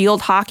 the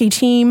field hockey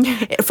team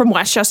from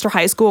Westchester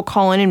High School would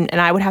call in,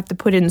 and I would have to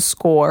put in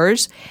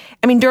scores.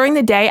 I mean, during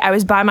the day, I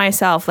was by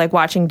myself,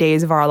 watching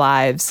Days of Our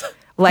Lives.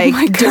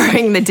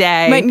 during the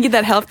day. Might need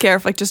that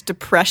healthcare for just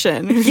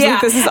depression. Yeah,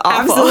 this is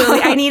awful.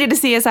 Absolutely. I needed to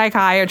see a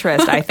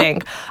psychiatrist, I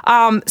think.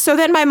 So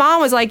then my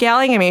mom was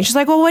yelling at me. She's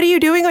like, well, what are you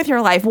doing with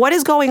your life? What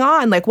is going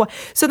on? What?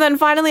 So then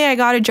finally I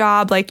got a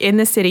job in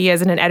the city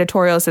as an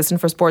editorial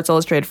assistant for Sports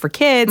Illustrated for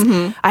Kids.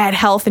 Mm-hmm. I had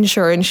health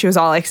insurance. She was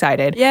all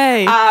excited.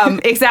 Yay.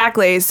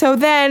 Exactly. So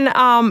then,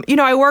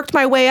 I worked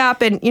my way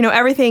up and,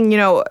 everything,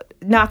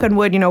 knock on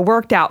wood,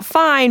 worked out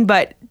fine,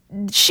 but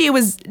she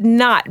was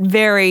not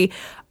very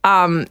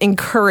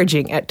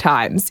encouraging at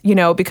times,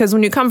 because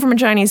when you come from a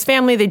Chinese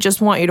family, they just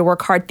want you to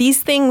work hard.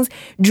 These things,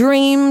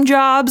 dream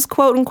jobs,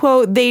 quote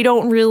unquote, they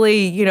don't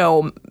really,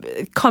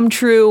 come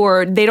true,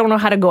 or they don't know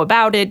how to go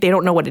about it. They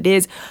don't know what it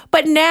is.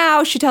 But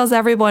now she tells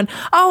everyone,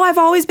 oh, I've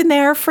always been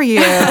there for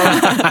you.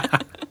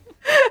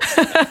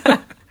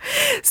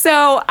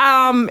 So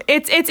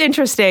it's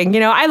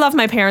interesting. I love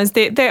my parents.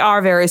 They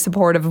are very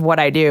supportive of what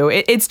I do.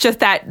 It's just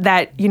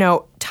that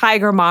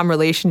tiger mom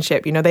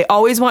relationship. They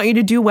always want you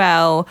to do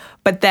well,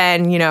 but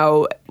then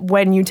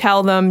when you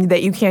tell them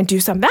that you can't do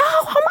something,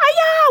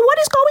 what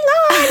is going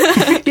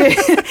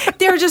on?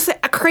 They're just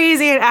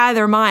crazy and out of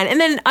their mind. And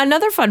then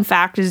another fun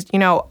fact is,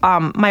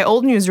 my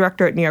old news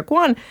director at New York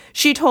One,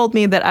 she told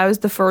me that I was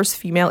the first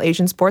female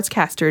Asian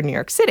sportscaster in New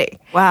York City.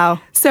 Wow.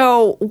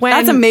 So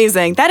that's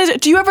amazing.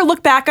 Do you ever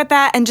look back at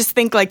that and just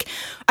think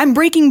I'm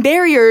breaking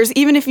barriers,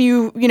 even if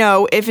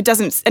if it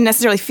doesn't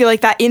necessarily feel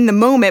like that in the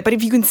moment, but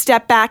if you can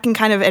step back and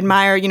kind of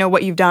admire,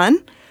 what you've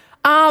done?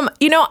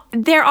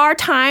 There are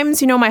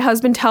times, my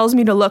husband tells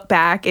me to look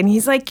back and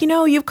he's like,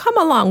 you've come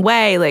a long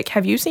way.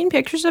 Have you seen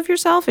pictures of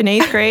yourself in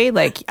 8th grade?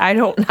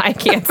 I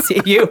can't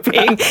see you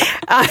being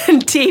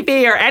on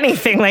TV or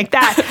anything like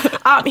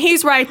that.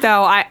 He's right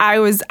though. I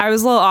was a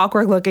little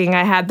awkward looking.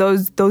 I had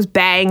those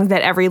bangs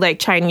that every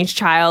Chinese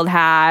child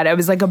had. I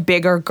was a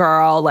bigger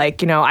girl.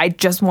 I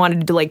just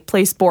wanted to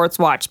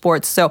watch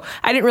sports. So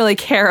I didn't really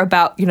care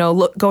about,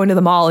 going to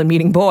the mall and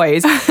meeting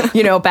boys,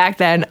 back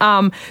then.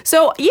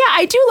 So yeah,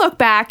 I do look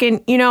back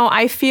and,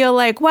 I feel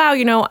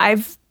wow,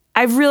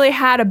 I've really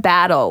had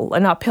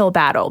an uphill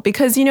battle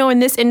because, in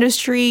this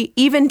industry,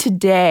 even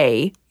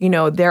today,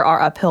 there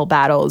are uphill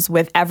battles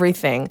with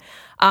everything.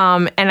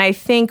 And I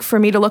think for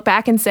me to look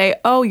back and say,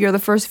 oh, you're the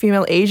first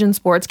female Asian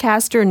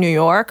sportscaster in New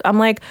York, I'm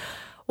like,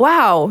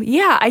 wow,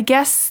 yeah, I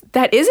guess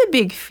that is a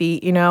big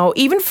feat,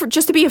 even for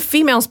just to be a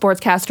female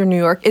sportscaster in New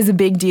York is a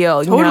big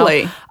deal.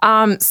 Totally.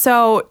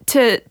 So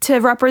to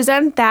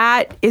represent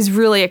that is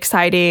really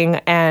exciting.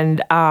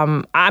 And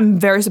I'm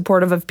very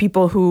supportive of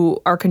people who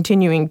are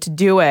continuing to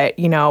do it,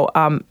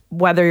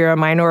 whether you're a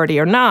minority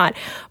or not.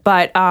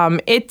 But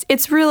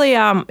it's really,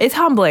 it's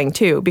humbling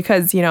too,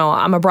 because,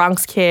 I'm a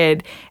Bronx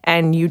kid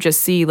and you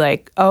just see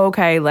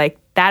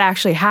that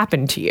actually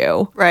happened to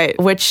you. Right.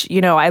 Which,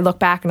 I look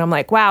back and I'm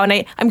like, wow.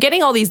 And I'm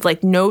getting all these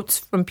notes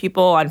from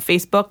people on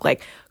Facebook,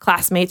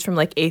 classmates from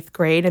 8th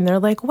grade. And they're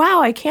like,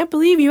 wow, I can't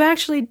believe you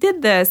actually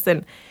did this.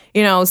 And,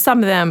 some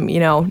of them,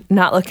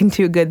 not looking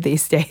too good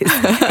these days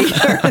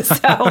either.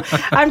 So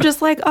I'm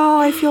just like, oh,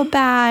 I feel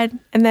bad.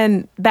 And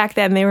then back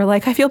then they were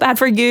like, I feel bad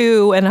for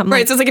you. And I'm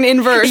right. So it's an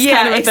inverse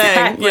kind of a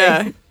exactly. thing.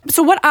 Yeah.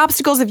 So what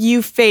obstacles have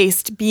you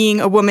faced being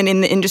a woman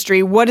in the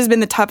industry? What has been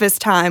the toughest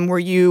time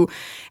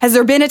has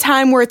there been a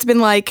time where it's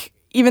been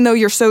even though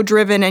you're so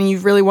driven and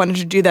you've really wanted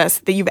to do this,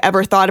 that you've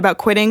ever thought about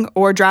quitting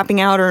or dropping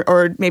out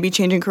or maybe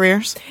changing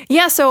careers?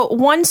 Yeah, so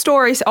one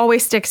story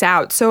always sticks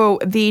out. So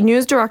the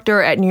news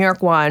director at New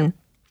York One,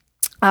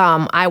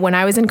 when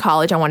I was in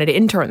college, I wanted to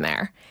intern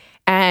there.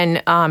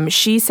 And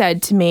she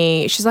said to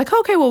me, she's like,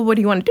 okay, well, what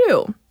do you want to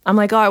do? I'm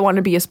like, oh, I want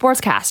to be a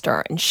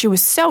sportscaster. And she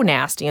was so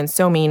nasty and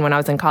so mean when I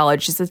was in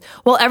college. She says,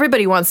 well,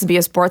 everybody wants to be a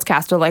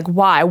sportscaster.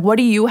 Why? What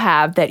do you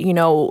have that,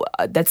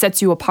 that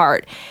sets you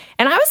apart?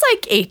 And I was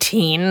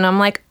 18 and I'm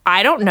like,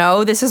 I don't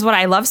know. This is what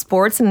I love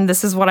sports and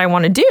this is what I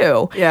want to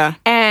do. Yeah.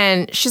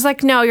 And she's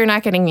like, no, you're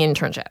not getting the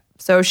internship.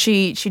 So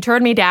she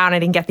turned me down. I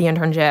didn't get the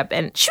internship.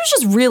 And she was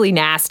just really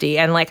nasty.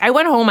 And I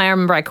went home. I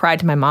remember I cried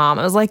to my mom.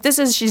 I was like,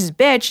 she's a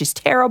bitch. She's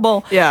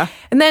terrible. Yeah.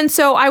 And then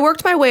so I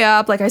worked my way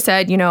up. Like I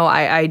said,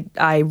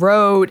 I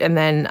wrote and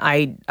then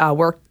I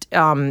worked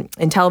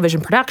in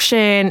television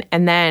production.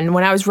 And then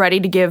when I was ready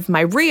to give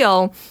my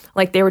reel,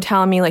 they were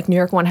telling me New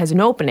York One has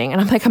an opening. And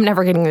I'm like, I'm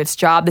never getting this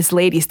job. This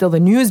lady's still the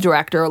news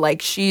director.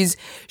 She's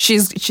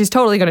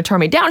totally going to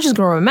turn me down. She's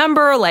going to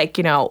remember,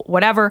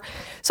 whatever.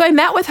 So I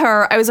met with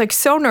her. I was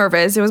so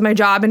nervous. It was my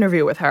job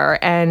interview with her.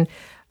 And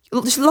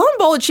lo and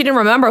behold, she didn't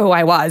remember who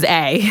I was,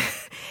 A.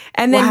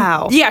 And then,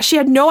 wow. Yeah, she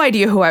had no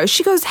idea who I was.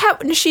 She goes,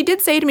 she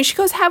did say to me, she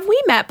goes, have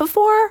we met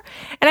before?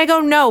 And I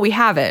go, no, we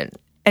haven't.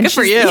 And good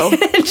for you.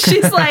 And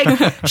she's like,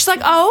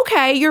 oh,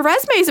 okay, your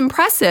resume is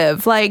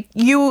impressive.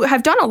 You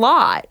have done a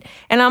lot.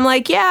 And I'm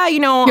like, yeah,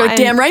 You're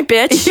damn right,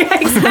 bitch. Yeah,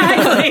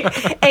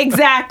 exactly.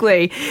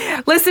 Exactly.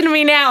 Listen to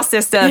me now,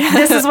 sister.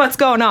 This is what's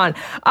going on.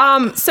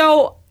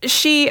 So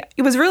she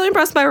was really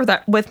impressed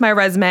with my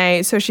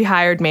resume, so she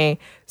hired me.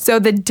 So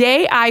the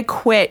day I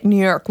quit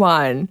New York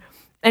One,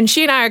 and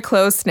she and I are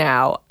close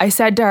now, I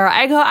said to her,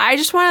 I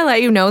just want to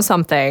let you know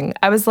something.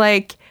 I was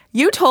like,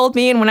 you told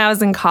me, and when I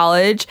was in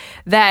college,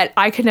 that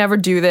I could never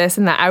do this,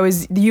 and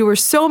that you were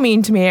so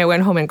mean to me. I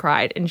went home and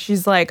cried. And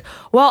she's like,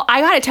 well,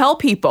 I got to tell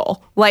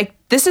people, like,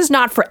 this is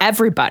not for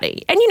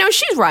everybody. And,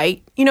 she's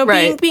right.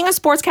 Being a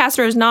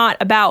sportscaster is not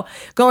about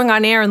going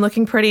on air and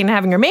looking pretty and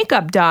having your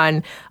makeup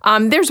done.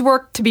 There's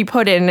work to be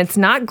put in. It's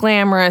not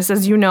glamorous,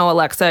 as you know,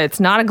 Alexa. It's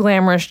not a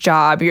glamorous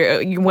job.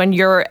 When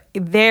you're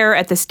there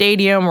at the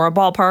stadium or a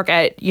ballpark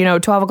at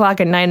 12 o'clock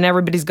at night and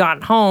everybody's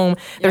gotten home,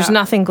 there's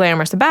nothing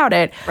glamorous about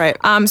it. Right.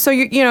 So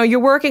you're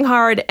working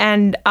hard,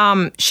 and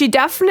she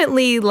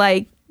definitely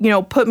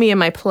put me in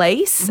my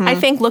place, I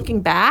think,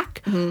 looking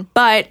back.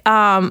 But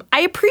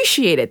I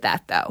appreciated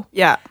that, though.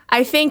 Yeah.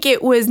 I think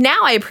now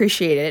I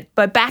appreciate it,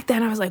 but back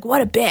then I was like,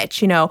 what a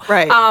bitch,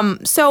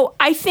 Right. So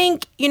I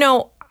think,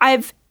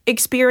 I've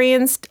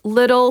experienced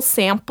little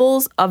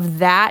samples of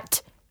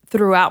that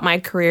throughout my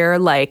career,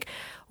 like,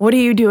 what are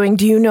you doing?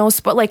 Do you know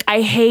sport? Like, I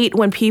hate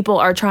when people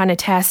are trying to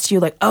test you,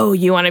 like, oh,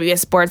 you want to be a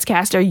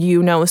sportscaster?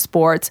 You know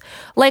sports.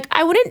 Like,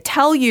 I wouldn't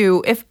tell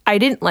you if I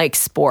didn't like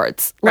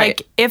sports. Right.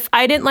 Like, if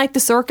I didn't like the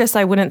circus,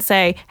 I wouldn't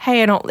say,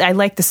 hey, I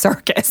like the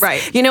circus.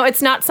 Right.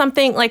 It's not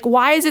something, like,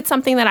 why is it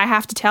something that I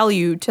have to tell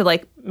you to,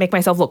 like, make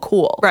myself look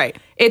cool? Right.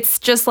 It's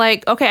just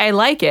like, okay, I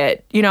like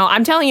it.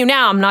 I'm telling you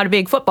now, I'm not a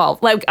big football,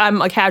 like,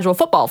 I'm a casual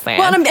football fan.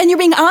 Well, and you're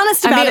being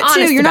honest about it,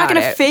 too. You're not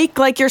going to fake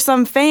like you're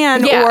some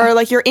fan or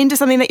like you're into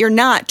something that you're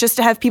not, just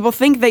to have people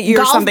think that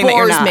you're something that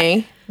you're not. Golf bores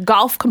me.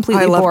 Golf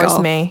completely bores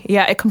me.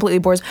 Yeah, it completely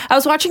bores. I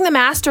was watching the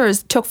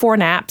Masters, took 4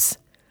 naps.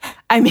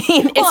 I mean,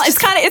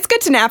 it's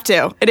good to nap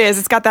too. It is.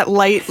 It's got that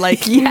light,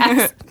 like,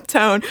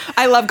 tone.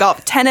 I love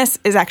golf. Tennis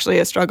is actually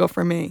a struggle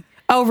for me.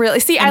 Oh, really?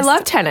 See, I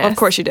love tennis. Of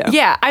course you do.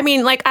 Yeah. I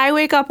mean, like, I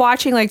wake up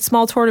watching, like,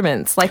 small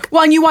tournaments. Like,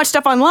 well, and you watch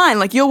stuff online.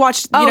 Like, you'll watch,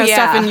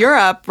 stuff in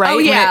Europe, right? Oh,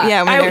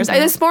 yeah. When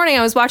this morning,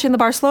 I was watching the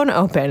Barcelona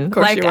Open. Of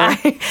course you were.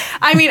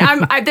 I mean,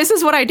 this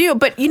is what I do.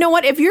 But you know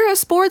what? If you're a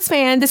sports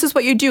fan, this is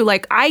what you do.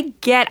 Like, I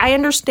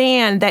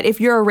understand that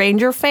if you're a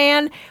Ranger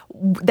fan,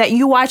 that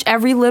you watch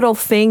every little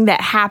thing that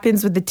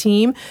happens with the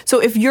team.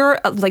 So if you're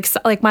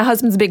like my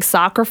husband's a big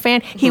soccer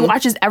fan, he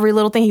watches every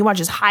little thing. He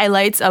watches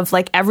highlights of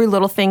like every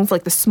little thing for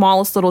like the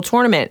smallest little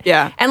tournament.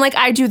 Yeah. And like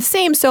I do the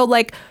same. So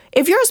like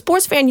if you're a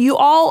sports fan, you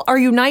all are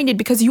united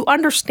because you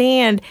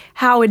understand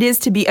how it is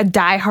to be a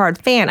diehard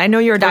fan. I know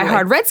you're a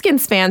diehard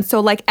Redskins fan,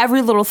 so like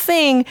every little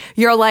thing,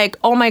 you're like,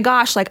 oh my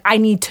gosh, like I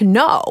need to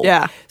know.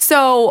 Yeah.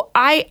 So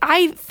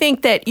I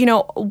think that,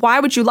 why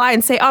would you lie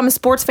and say, oh, I'm a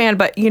sports fan,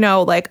 but,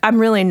 like I'm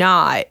really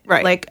not.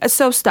 Right. Like,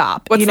 so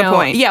stop. What's the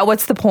point? Yeah,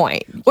 what's the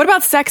point? What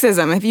about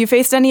sexism? Have you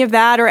faced any of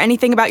that or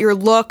anything about your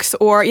looks?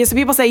 Or, some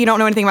people say you don't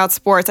know anything about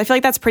sports. I feel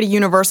like that's pretty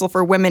universal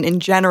for women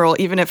in general,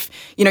 even if,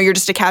 you're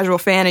just a casual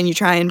fan and you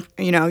try and,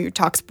 you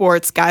talk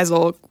sports, guys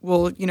will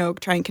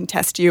try and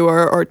contest you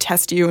or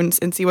test you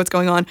and see what's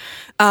going on.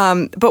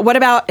 But what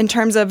about in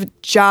terms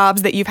of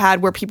jobs that you've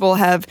had where people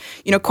have,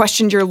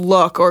 questioned your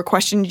look or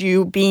questioned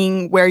you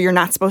being where you're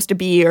not supposed to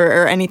be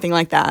or anything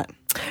like that?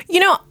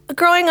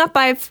 Growing up,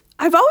 I've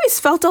always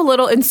felt a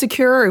little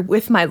insecure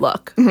with my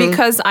look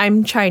because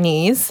I'm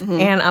Chinese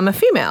and I'm a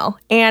female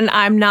and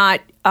I'm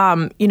not,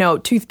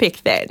 toothpick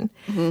thin.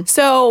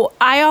 So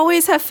I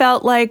always have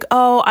felt like,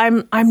 oh,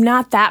 I'm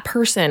not that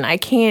person. I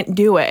can't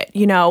do it,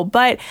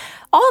 but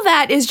all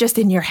that is just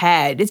in your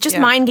head. It's just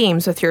mind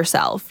games with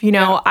yourself.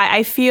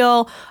 I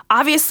feel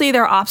obviously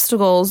there are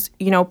obstacles.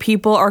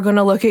 People are going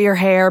to look at your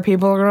hair.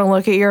 People are going to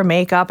look at your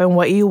makeup and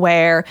what you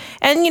wear.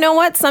 And you know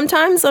what?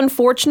 Sometimes,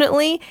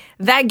 unfortunately,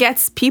 that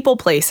gets people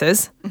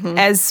places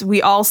as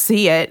we all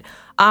see it.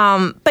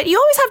 But you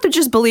always have to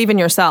just believe in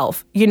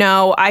yourself.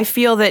 I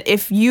feel that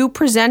if you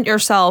present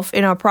yourself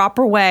in a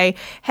proper way,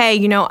 hey,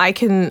 I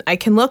can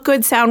look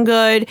good, sound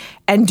good,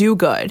 and do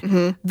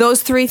good.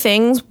 Those 3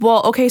 things.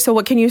 Well, okay, so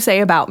what can you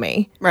say about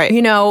me? Right.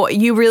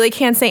 You really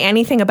can't say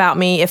anything about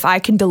me if I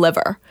can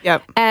deliver.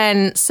 Yep.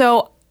 And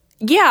so,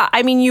 yeah,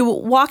 I mean, you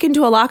walk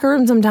into a locker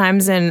room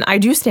sometimes and I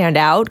do stand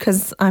out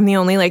because I'm the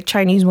only like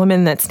Chinese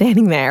woman that's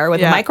standing there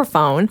with a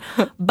microphone.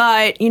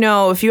 But,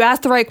 if you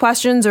ask the right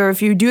questions or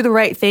if you do the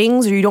right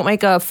things or you don't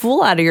make a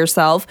fool out of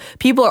yourself,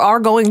 people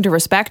are going to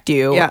respect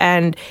you. Yeah.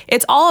 And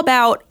it's all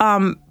about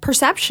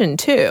perception,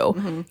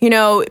 too.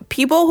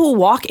 People who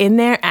walk in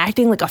there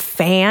acting like a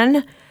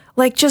fan,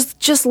 like,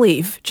 just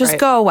leave. Just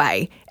go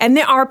away. And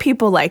there are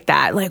people like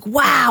that. Like,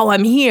 wow,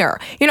 I'm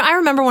here. I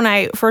remember when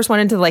I first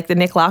went into, like, the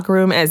Knicks locker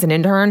room as an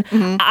intern,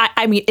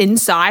 I mean,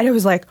 inside, I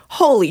was like,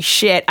 holy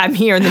shit, I'm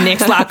here in the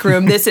Knicks locker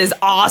room. This is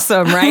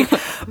awesome, right?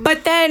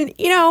 But then,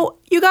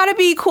 you got to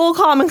be cool,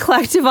 calm, and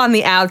collective on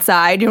the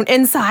outside.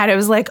 Inside, I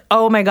was like,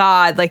 oh, my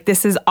God, like,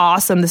 this is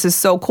awesome. This is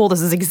so cool.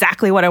 This is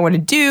exactly what I want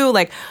to do.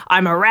 Like,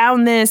 I'm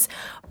around this.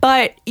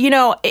 But,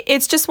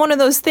 it's just one of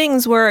those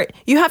things where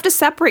you have to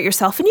separate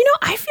yourself. And,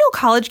 I feel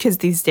college kids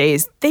these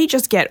days, they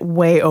just get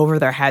way over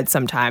their heads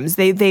sometimes.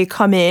 They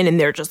come in and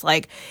they're just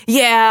like,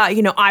 yeah,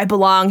 I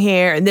belong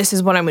here and this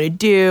is what I'm going to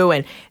do.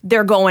 And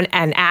they're going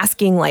and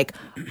asking like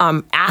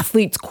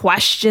athletes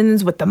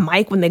questions with the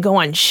mic when they go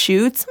on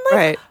shoots. I'm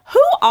like, right.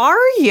 who are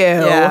you?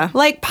 Yeah.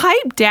 Like,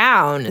 pipe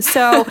down.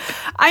 So,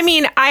 I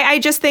mean, I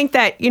just think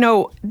that,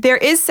 there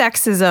is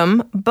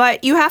sexism,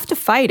 but you have to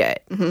fight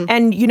it. Mm-hmm.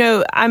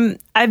 And,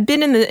 I've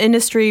been in the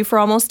industry for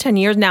almost 10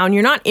 years now, and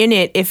you're not in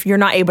it if you're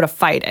not able to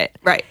fight it.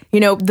 Right.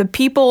 The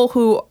people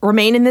who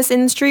remain in this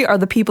industry are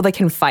the people that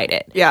can fight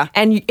it. Yeah.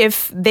 And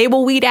if they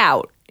will weed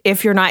out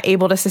if you're not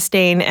able to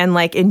sustain and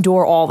like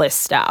endure all this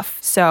stuff.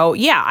 So,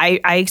 yeah,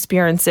 I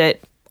experience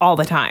it all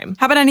the time.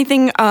 How about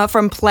anything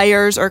from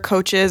players or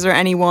coaches or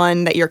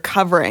anyone that you're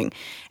covering?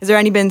 Has there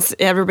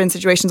ever been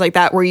situations like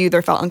that where you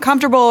either felt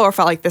uncomfortable or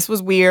felt like this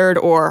was weird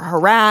or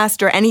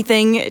harassed or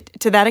anything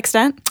to that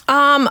extent?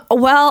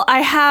 Well,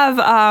 I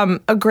have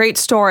a great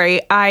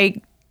story.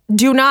 I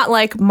do not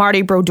like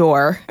Marty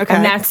Brodeur,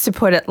 and that's to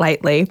put it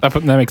lightly.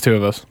 That makes two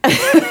of us.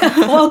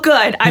 Well,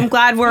 good. I'm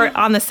glad we're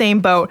on the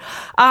same boat.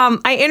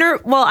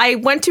 I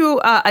went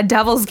to a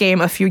Devils game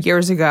a few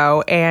years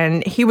ago,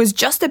 and he was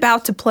just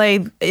about to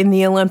play in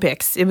the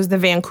Olympics. It was the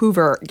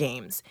Vancouver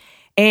games.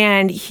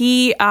 And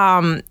he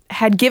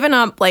had given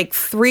up like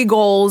 3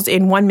 goals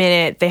in 1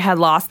 minute. They had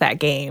lost that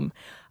game.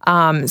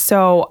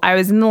 So I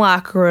was in the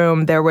locker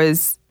room. There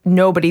was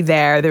nobody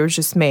there. There was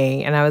just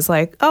me. And I was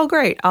like, oh,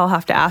 great. I'll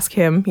have to ask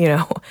him,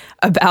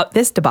 about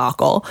this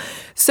debacle.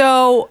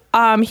 So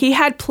he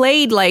had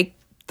played like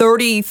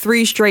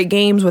 33 straight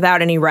games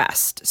without any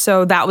rest.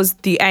 So that was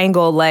the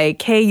angle,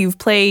 like, hey, you've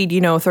played,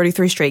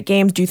 33 straight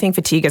games. Do you think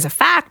fatigue is a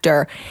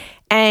factor?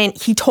 And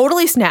he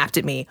totally snapped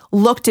at me,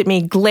 looked at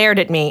me, glared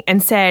at me,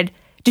 and said,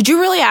 did you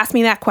really ask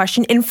me that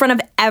question in front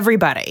of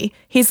everybody?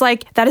 He's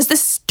like, that is the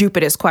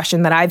stupidest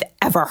question that I've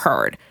ever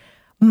heard.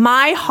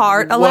 My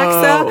heart,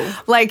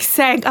 Alexa,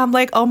 sank. I'm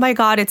like, oh my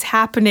God, it's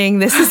happening.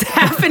 This is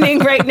happening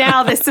right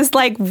now. This is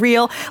like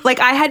real. Like,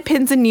 I had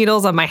pins and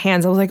needles on my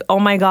hands. I was like, oh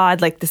my God,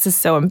 like, this is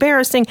so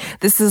embarrassing.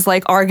 This is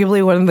like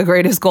arguably one of the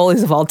greatest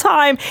goalies of all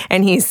time.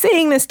 And he's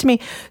saying this to me.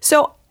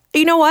 So,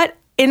 you know what?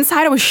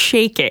 Inside I was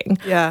shaking.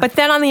 Yeah. But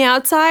then on the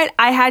outside,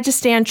 I had to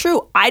stand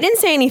true. I didn't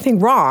say anything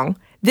wrong.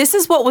 This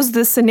is what was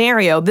the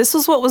scenario. This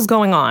was what was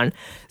going on.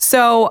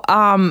 So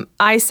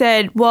I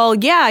said, well,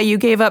 yeah, you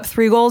gave up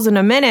 3 goals in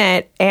a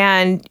minute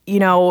and,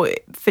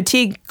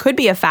 fatigue could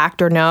be a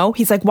factor, no?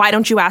 He's like, why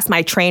don't you ask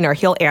my trainer?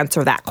 He'll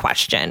answer that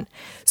question.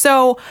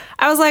 So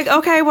I was like,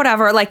 okay,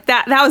 whatever. Like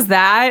that was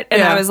that.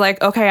 And I was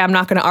like, okay, I'm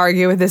not going to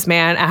argue with this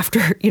man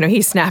after,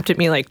 he snapped at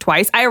me like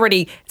twice. I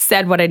already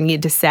said what I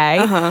needed to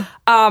say.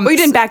 But you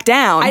didn't back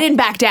down. I didn't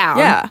back down.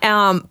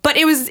 Yeah. But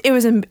it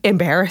was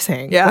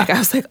embarrassing. Yeah. Like, I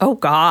was like, oh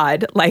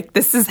God, like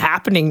this is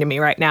happening to me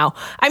right now.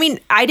 I mean,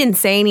 I didn't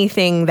say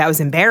anything that was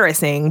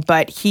embarrassing,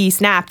 but he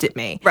snapped at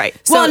me. Right.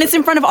 So, and it's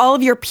in front of all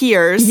of your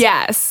peers.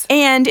 Yes.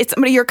 And it's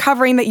somebody you're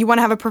covering that you want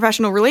to have a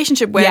professional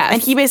relationship with. Yes.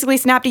 And he basically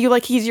snapped at you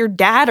like he's your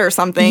dad or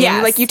something.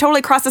 Yes. Like you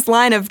totally crossed this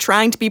line of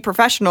trying to be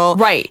professional.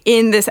 Right.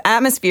 In this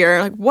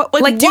atmosphere. Like what?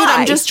 Like dude, why?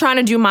 I'm just trying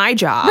to do my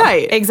job.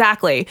 Right.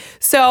 Exactly.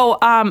 So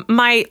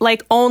my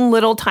own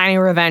little tiny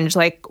revenge,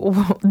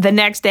 the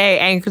next day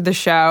I anchored the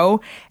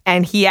show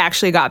and he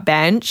actually got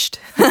benched.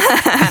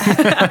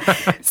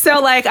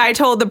 So I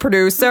told the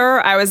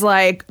producer, I was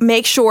like,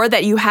 make sure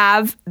that you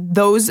have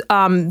those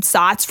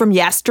thoughts from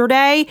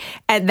yesterday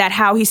and that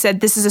how he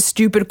said, this is a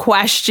stupid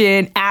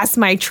question, ask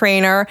my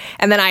trainer.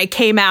 And then I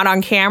came out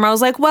on camera. I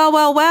was like,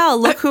 well,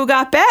 look who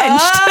got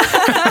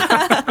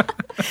benched.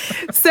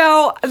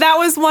 So that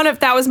was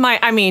my,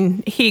 I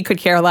mean, he could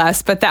care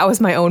less, but that was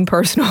my own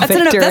personal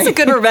victory. That's a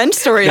good revenge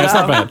story. That's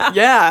not bad.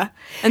 Yeah.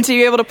 And to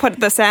be able to put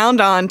the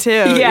sound on too.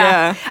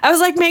 Yeah. I was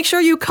like, make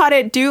sure you cut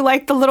it, do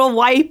the little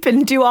wipe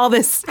and do all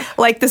this,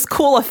 this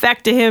cool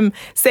effect to him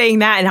saying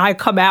that. And I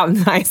come out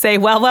and I say,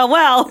 well.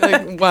 Na.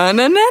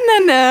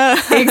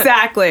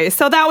 Exactly.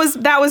 So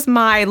that was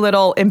my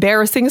little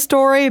embarrassing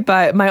story,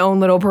 but my own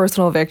little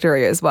personal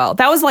victory as well.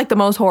 That was the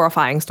most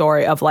horrifying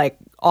story of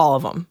all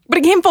of them. But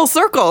it came full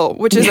circle,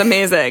 which is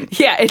amazing.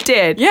 Yeah, it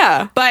did.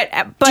 Yeah. But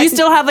do you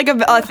still have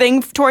a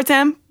thing towards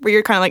him where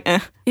you're kind of like, eh?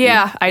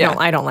 Yeah,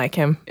 I don't like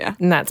him. Yeah.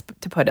 And that's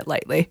to put it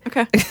lightly.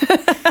 Okay.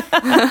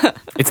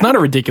 It's not a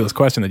ridiculous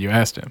question that you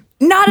asked him.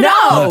 Not at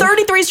all.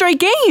 33 straight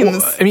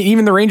games. I mean,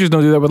 even the Rangers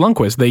don't do that with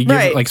Lundqvist. They give,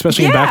 Right.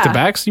 especially in Yeah.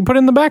 back-to-backs, you put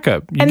in the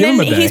backup. You And give then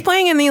him a day. he's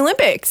playing in the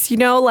Olympics,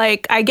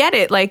 I get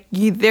it.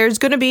 There's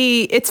going to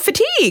be, it's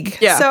fatigue.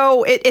 Yeah.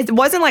 So it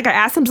wasn't like I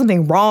asked him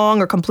something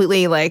wrong or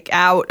completely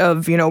out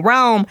of,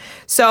 realm.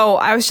 So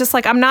I was just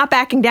like, I'm not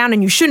backing down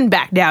and you shouldn't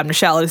back down,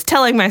 Michelle. I was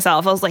telling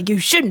myself, I was like, you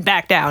shouldn't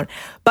back down.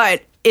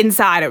 But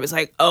inside I was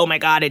like, oh my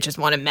God, I just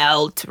want to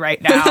melt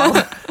right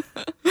now.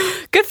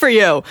 Good for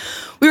you.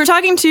 We were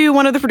talking to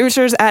one of the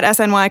producers at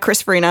SNY,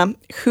 Chris Farina,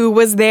 who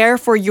was there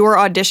for your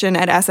audition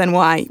at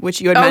SNY,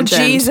 which you had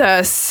mentioned. Oh,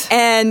 Jesus.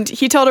 And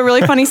he told a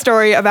really funny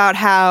story about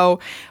how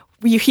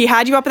he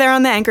had you up there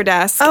on the anchor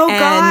desk. Oh,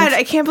 God,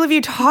 I can't believe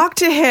you talked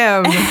to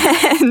him.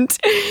 And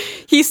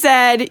he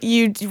said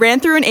you ran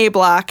through an A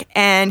block,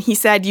 and he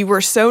said you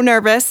were so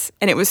nervous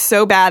and it was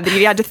so bad that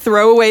you had to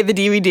throw away the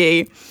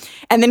DVD.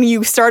 and then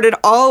you started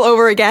all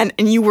over again,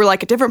 and you were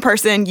like a different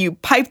person. You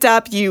piped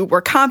up, you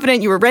were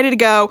confident, you were ready to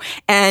go,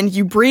 and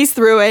you breezed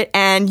through it,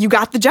 and you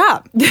got the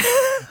job.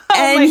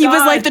 And he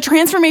was like, the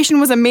transformation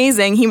was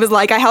amazing. He was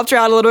like, I helped her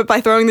out a little bit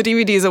by throwing the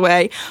DVDs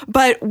away.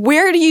 But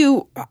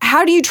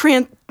how do you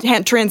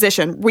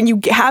transition when you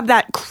have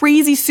that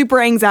crazy super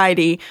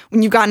anxiety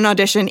when you've got an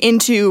audition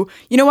into,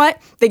 you know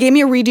what? They gave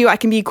me a redo. I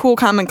can be cool,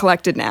 calm, and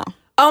collected now.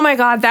 Oh my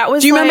God, that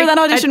was. Do you remember that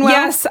audition well?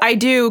 Yes, I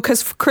do,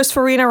 because Chris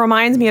Farina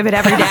reminds me of it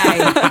every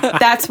day.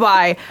 That's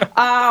why.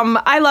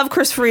 I love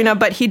Chris Farina,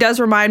 but he does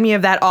remind me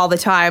of that all the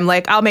time.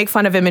 Like, I'll make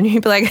fun of him and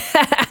he'd be like,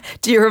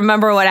 do you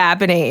remember what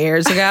happened 8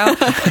 years ago?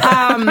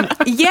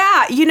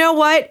 Yeah, you know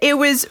what? It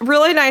was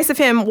really nice of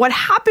him. What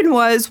happened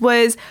was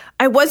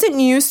I wasn't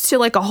used to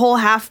like a whole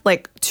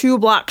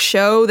 2-block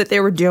show that they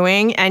were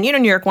doing. And,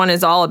 New York One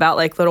is all about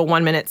like little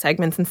 1-minute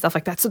segments and stuff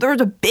like that. So there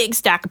was a big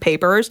stack of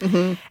papers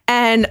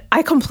and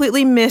I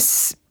completely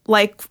misplaced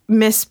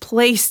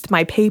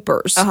my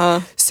papers.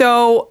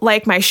 So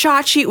like my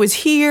shot sheet was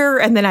here,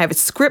 and then I have a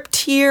script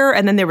here,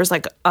 and then there was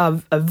like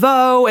a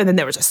VO, and then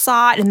there was a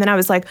SOT, and then I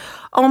was like,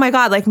 oh my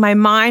God, like my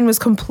mind was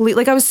complete.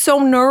 Like I was so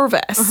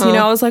nervous,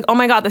 I was like, oh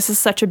my God, this is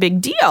such a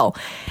big deal.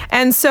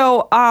 And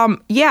so,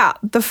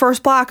 the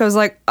first block I was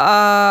like,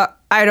 I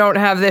don't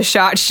have this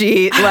shot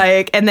sheet.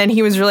 And then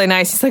he was really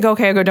nice. He's like,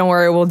 okay, I go, don't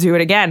worry, we'll do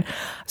it again.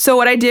 So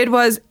what I did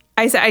was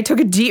I took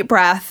a deep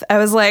breath. I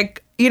was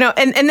like,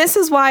 and this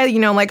is why,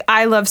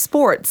 I love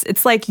sports.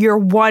 It's like your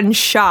one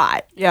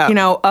shot,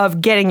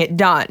 of getting it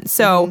done.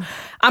 So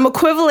I'm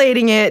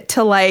equivalating it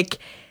to like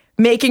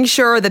making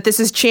sure that this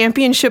is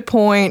championship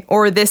point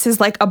or this is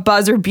like a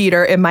buzzer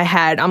beater in my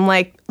head. I'm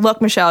like,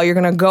 look, Michelle, you're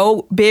going to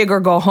go big or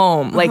go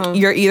home. Like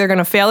you're either going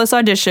to fail this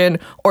audition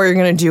or you're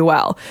going to do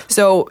well.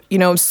 So,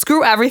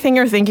 screw everything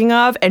you're thinking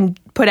of and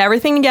put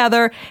everything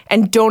together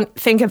and don't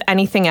think of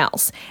anything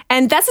else.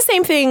 And that's the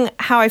same thing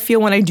how I feel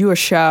when I do a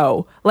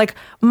show. Like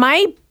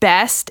my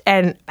best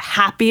and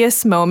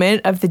happiest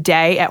moment of the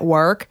day at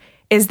work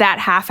is that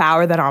half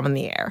hour that I'm in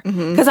the air.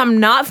 Because I'm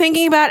not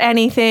thinking about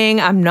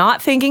anything. I'm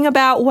not thinking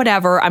about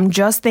whatever. I'm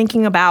just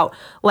thinking about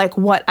like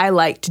what I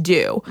like to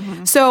do.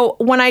 So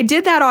when I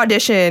did that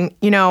audition,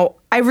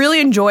 I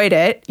really enjoyed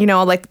it,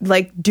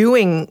 like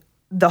doing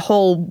the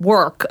whole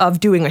work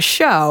of doing a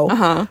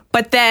show.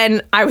 But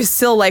then I was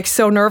still like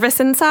so nervous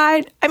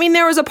inside. I mean,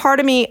 there was a part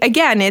of me,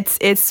 again,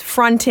 it's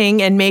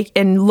fronting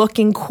and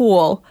looking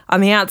cool on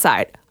the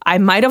outside. I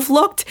might have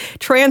looked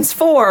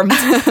transformed,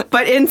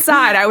 but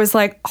inside I was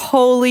like,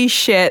 holy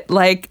shit,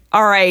 like,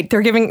 all right,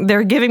 they're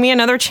giving me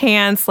another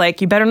chance. Like,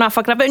 you better not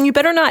fuck it up and you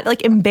better not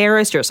like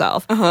embarrass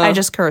yourself. I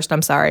just cursed.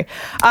 I'm sorry.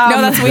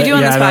 No, that's what we do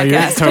on this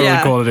podcast. It's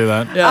totally cool to do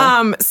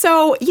that.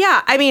 So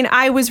yeah, I mean,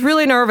 I was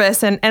really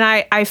nervous and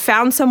I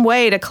found some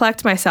way to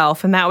collect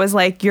myself. And that was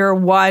like your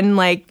one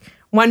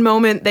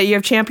moment that you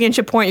have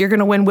championship point, you're going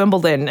to win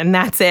Wimbledon and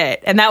that's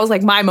it. And that was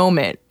like my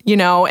moment.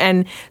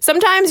 And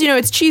sometimes,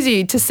 it's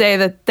cheesy to say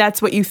that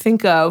that's what you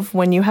think of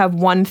when you have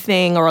one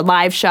thing or a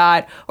live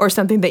shot or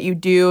something that you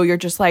do. You're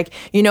just like,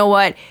 you know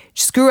what?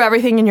 Screw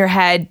everything in your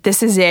head.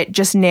 This is it.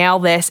 Just nail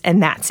this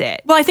and that's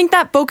it. Well, I think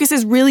that focus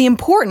is really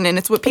important, and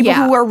it's what people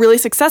who are really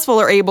successful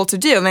are able to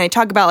do. And they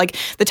talk about like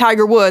the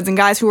Tiger Woods and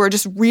guys who are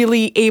just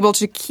really able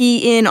to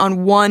key in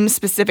on one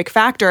specific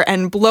factor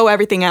and blow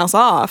everything else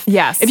off.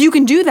 Yes. If you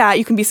can do that,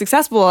 you can be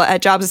successful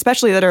at jobs,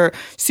 especially that are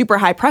super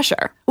high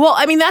pressure. Well,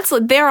 I mean,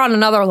 they're on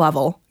another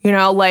level,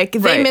 like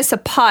they miss a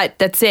putt,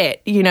 that's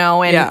it,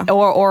 and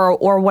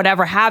or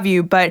whatever have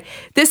you. But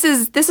this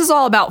is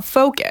all about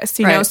focus,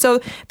 know.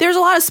 So there's a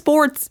lot of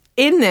sports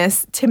in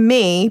this to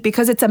me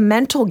because it's a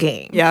mental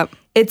game. Yep.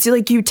 It's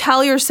like you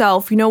tell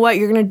yourself, you know what,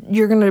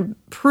 you're gonna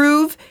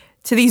prove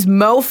to these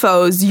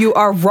mofos you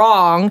are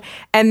wrong,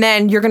 and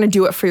then you're going to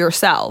do it for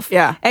yourself.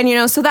 Yeah.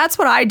 And, so that's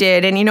what I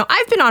did. And,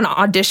 I've been on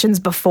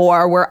auditions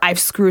before where I've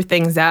screwed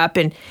things up,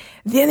 and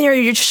then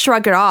you just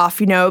shrug it off,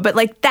 But,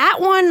 like, that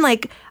one,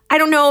 like, I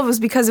don't know if it was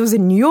because it was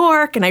in New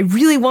York, and I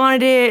really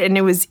wanted it, and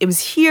it was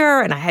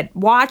here, and I had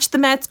watched the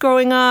Mets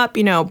growing up,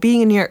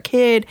 being a New York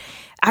kid.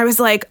 I was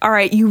like, all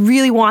right, you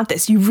really want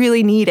this. You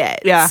really need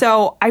it. Yeah.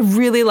 So I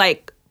really,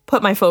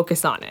 put my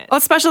focus on it. Well,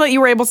 it's special that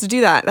you were able to do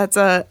that. That's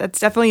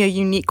definitely a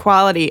unique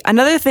quality.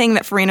 Another thing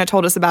that Farina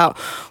told us about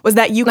was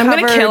that you I'm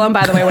going to kill him,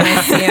 by the way, when I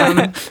see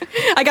him.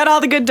 I got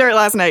all the good dirt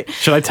last night.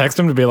 Should I text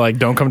him to be like,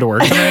 don't come to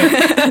work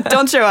tonight?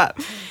 Don't show up.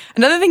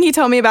 Another thing he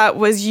told me about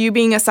was you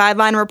being a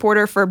sideline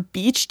reporter for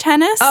beach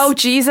tennis. Oh,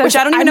 Jesus. Which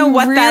I don't even know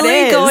what that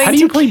is. How do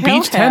you play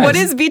beach tennis? What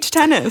is beach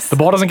tennis? The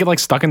ball doesn't get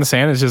stuck in the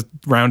sand. It's just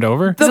round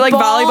over. Is it like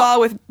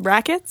volleyball with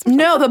rackets?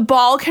 No, the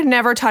ball can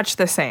never touch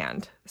the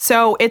sand.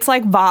 So it's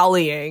like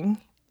volleying.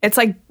 It's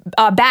like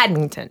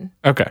badminton.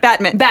 Okay.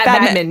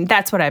 Badminton.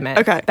 That's what I meant.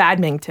 Okay.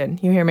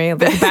 Badminton. You hear me?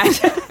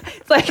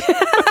 It's like,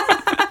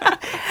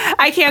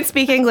 I can't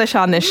speak English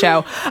on this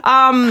show.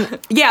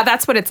 Yeah,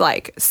 that's what it's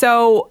like.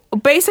 So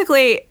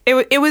basically,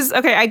 it was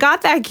okay. I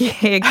got that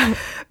gig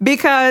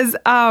because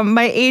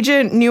my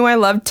agent knew I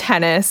loved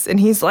tennis, and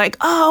he's like,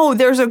 "Oh,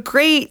 there's a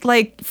great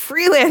like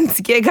freelance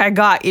gig I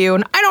got you,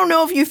 and I don't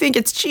know if you think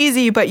it's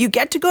cheesy, but you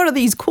get to go to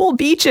these cool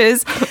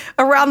beaches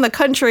around the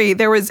country."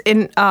 There was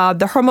in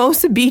the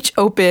Hermosa Beach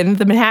Open,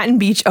 the Manhattan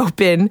Beach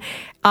Open,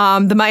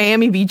 the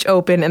Miami Beach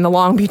Open, and the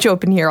Long Beach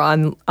Open here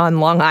on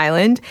Long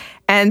Island.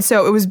 And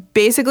so it was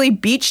basically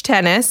beach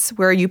tennis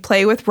where you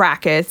play with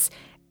rackets,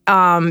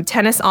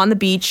 tennis on the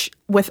beach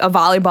with a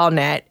volleyball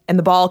net, and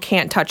the ball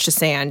can't touch the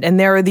sand. And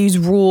there are these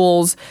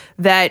rules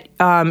that,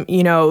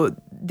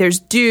 there's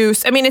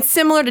deuce. I mean, it's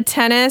similar to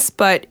tennis,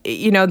 but,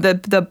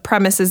 the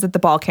premise is that the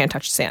ball can't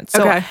touch the sand.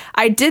 So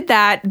I did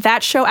that.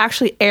 That show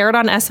actually aired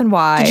on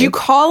SNY. Did you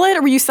call it,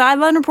 or were you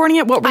sideline reporting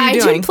it? What were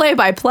you doing? I did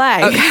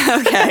play-by-play.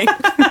 Okay.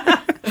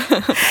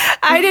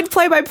 I did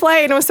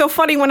play-by-play, and it was so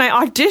funny when I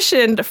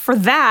auditioned for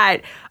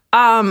that.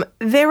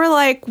 They were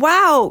like,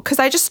 wow, because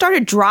I just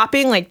started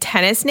dropping like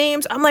tennis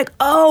names. I'm like,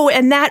 oh,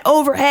 and that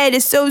overhead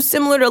is so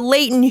similar to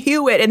Leighton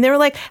Hewitt. And they were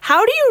like,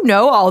 how do you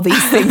know all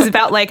these things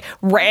about like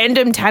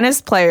random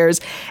tennis players?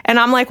 And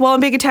I'm like, well, I'm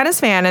a big tennis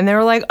fan. And they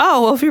were like,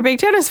 oh, well, if you're a big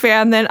tennis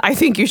fan, then I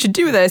think you should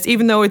do this,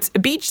 even though it's a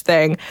beach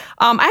thing.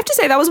 I have to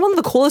say, that was one of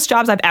the coolest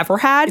jobs I've ever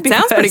had.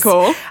 Sounds pretty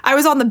cool. I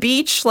was on the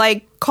beach,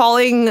 like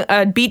calling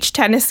a beach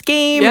tennis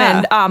game,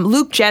 and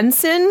Luke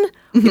Jensen,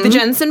 the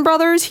Jensen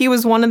brothers, he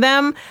was one of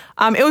them.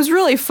 It was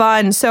really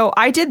fun. So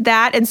I did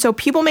that. And so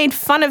people made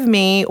fun of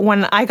me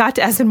when I got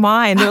to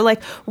SNY, and they were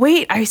like,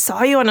 wait, I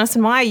saw you on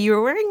SNY. You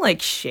were wearing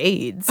like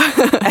shades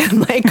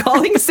and like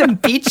calling some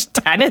beach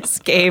tennis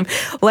game.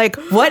 Like,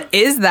 what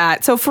is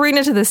that? So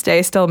Farina to this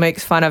day still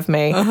makes fun of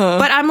me.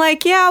 But I'm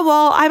like, yeah,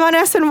 well, I'm on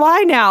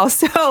SNY now.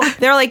 So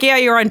they're like, yeah,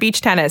 you're on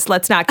beach tennis.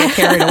 Let's not get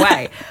carried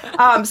away.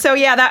 So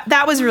yeah,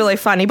 that was really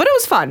funny, but it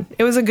was fun.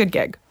 It was a good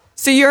gig.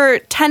 So your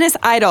tennis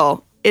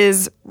idol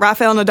is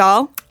Rafael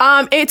Nadal?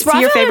 It's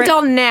Rafael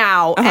Nadal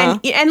now.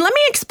 And let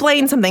me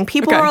explain something.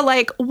 People are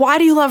like, why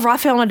do you love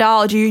Rafael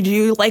Nadal? Do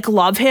you like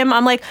love him?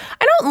 I'm like,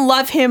 I don't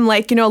love him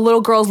like,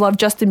 little girls love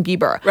Justin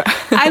Bieber.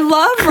 I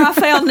love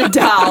Rafael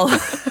Nadal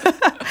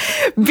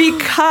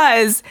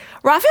because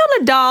Rafael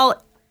Nadal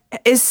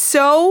is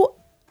so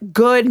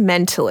good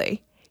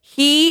mentally.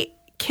 He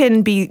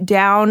can be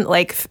down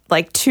like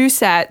 2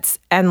 sets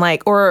and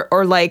like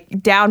or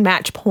like down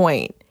match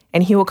point,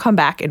 and he will come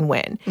back and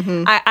win.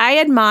 I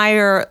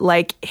admire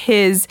like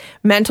his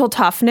mental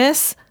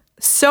toughness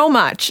so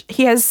much.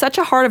 He has such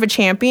a heart of a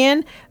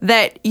champion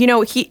that,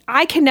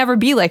 I can never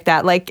be like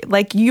that.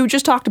 Like you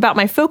just talked about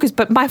my focus,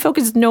 but my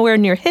focus is nowhere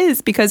near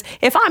his, because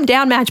if I'm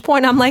down match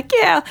point, I'm like,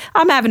 yeah,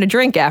 I'm having a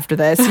drink after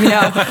this,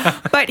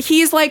 But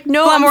he's like,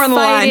 no, I'm more on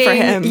fighting. The line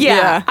for him.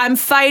 Yeah, I'm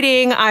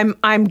fighting.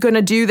 I'm going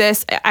to do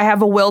this. I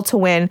have a will to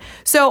win.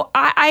 So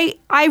I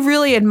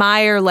really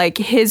admire like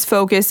his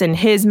focus and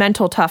his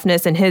mental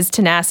toughness and his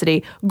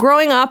tenacity.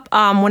 Growing up,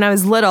 when I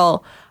was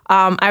little,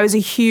 I was a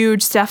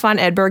huge Stefan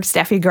Edberg,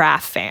 Steffi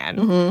Graf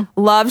fan.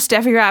 Loved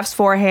Steffi Graf's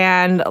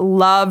forehand,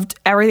 loved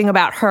everything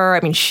about her.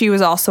 I mean, she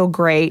was also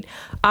great.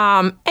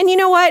 And you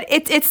know what?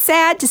 It's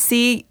sad to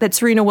see that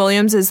Serena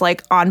Williams is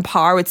like on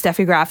par with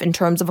Steffi Graf in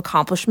terms of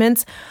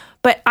accomplishments.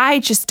 But I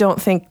just don't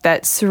think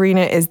that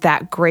Serena is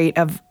that great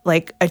of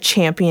like a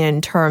champion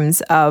in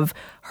terms of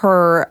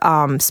her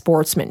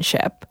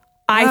sportsmanship.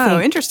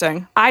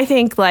 Interesting. I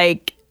think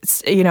like,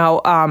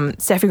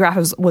 Steffi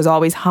Graf was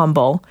always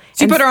humble.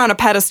 So you put her on a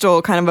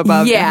pedestal kind of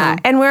above. Yeah.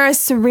 And whereas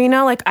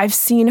Serena, like I've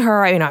seen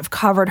her, I've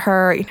covered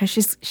her,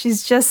 she's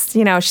just,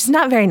 she's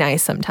not very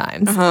nice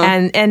sometimes.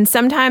 And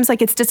sometimes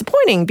like it's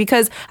disappointing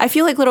because I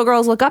feel like little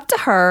girls look up to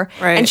her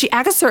and she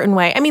acts a certain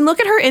way. I mean, look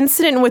at her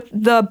incident with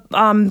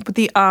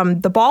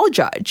the ball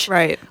judge.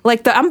 Right.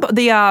 Like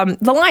the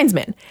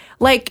linesman.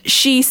 Like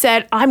she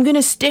said, I'm going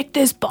to stick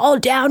this ball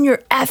down your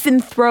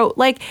effing throat.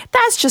 Like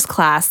that's just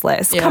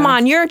classless. Come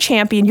on, you're a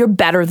champion. You're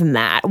better than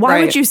that. Why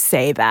would you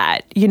say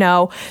that?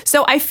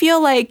 So I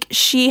feel like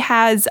she's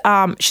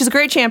a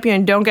great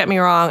champion. Don't get me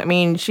wrong. I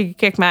mean, she could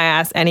kick my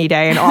ass any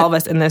day and all of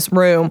us in this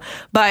room.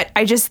 But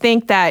I just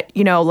think that,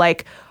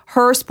 like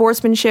her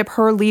sportsmanship,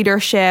 her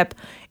leadership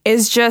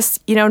is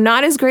just,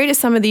 not as great as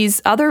some of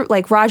these other,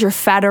 like Roger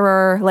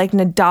Federer, like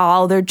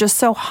Nadal. They're just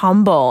so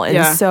humble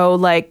and so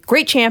like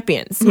great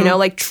champions,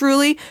 like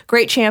truly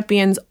great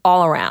champions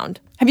all around.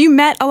 Have you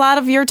met a lot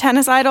of your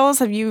tennis idols?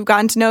 Have you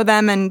gotten to know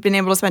them and been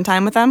able to spend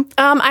time with them?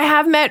 I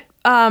have met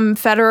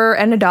Federer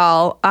and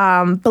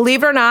Nadal.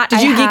 Believe it or not,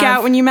 did you geek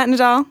out when you met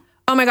Nadal?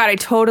 Oh my God, I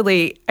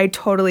totally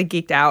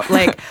geeked out.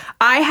 Like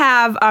I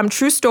have,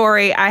 true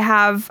story,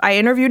 I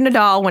interviewed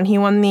Nadal when he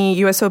won the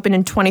US Open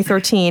in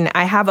 2013.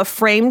 I have a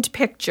framed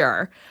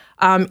picture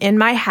in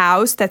my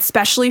house that's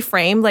specially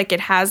framed. Like it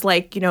has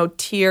like,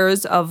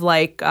 tiers of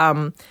like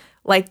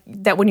like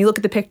that when you look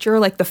at the picture,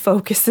 like the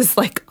focus is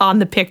like on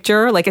the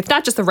picture. Like it's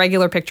not just a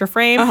regular picture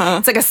frame.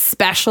 It's like a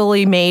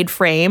specially made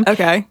frame.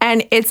 Okay.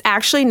 And it's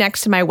actually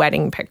next to my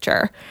wedding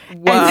picture.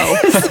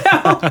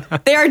 Whoa.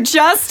 They are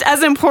just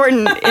as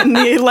important in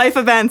the life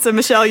events of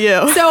Michelle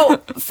Yu. So,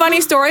 funny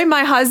story,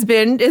 my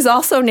husband is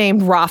also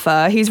named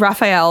Rafa. He's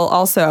Raphael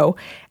also.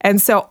 And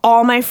so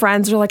all my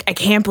friends are like, I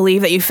can't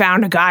believe that you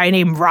found a guy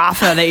named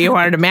Rafa that you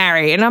wanted to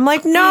marry. And I'm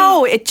like,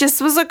 no, it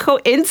just was a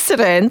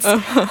coincidence.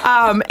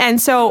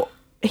 And so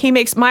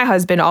my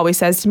husband always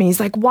says to me, he's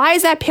like, why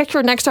is that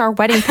picture next to our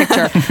wedding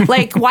picture?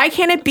 Like, why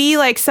can't it be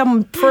like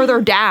some further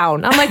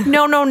down? I'm like,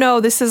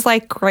 no, this is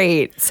like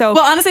great. So,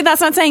 well, honestly,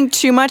 that's not saying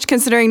too much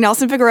considering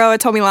Nelson Figueroa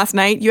told me last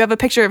night you have a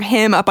picture of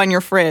him up on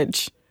your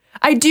fridge.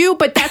 I do,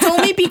 but that's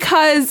only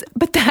because,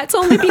 wait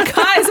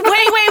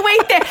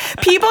there.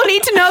 People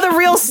need to know the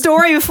real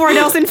story before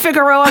Nelson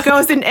Figueroa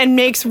goes and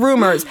makes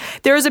rumors.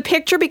 There's a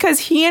picture because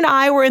he and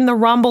I were in the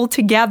Rumble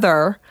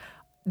together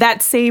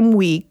that same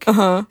week.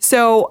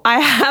 So I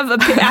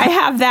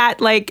have that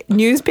like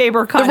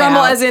newspaper cutout. The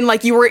Rumble as in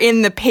like you were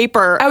in the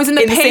paper. I was in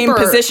the paper. Same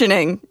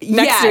positioning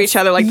next to each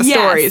other like the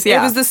stories.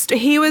 Yeah. It was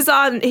he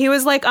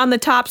was like on the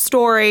top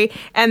story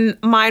and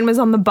mine was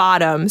on the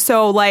bottom.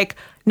 So like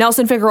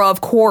Nelson Figueroa,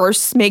 of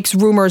course, makes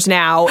rumors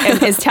now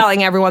and is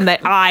telling everyone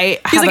that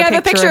I have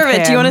a picture of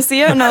it. Do you want to see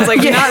it? And I was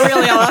like, not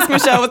really. I'll ask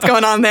Michelle what's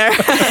going on there.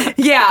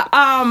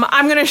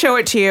 I'm going to show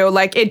it to you.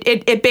 Like,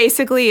 it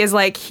basically is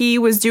like he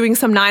was doing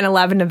some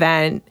 9/11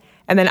 event,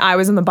 and then I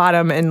was in the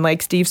bottom, and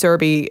like Steve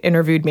Serby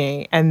interviewed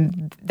me,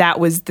 and that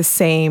was the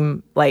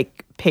same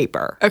like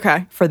paper.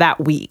 Okay. For that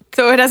week.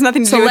 So it has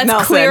nothing to do with Nelson. So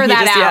let's clear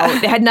that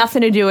out. It had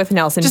nothing to do with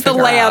Nelson. Just Figueroa.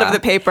 The layout of the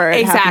paper.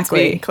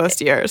 Exactly. Close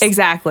to yours.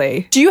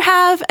 Exactly. Do you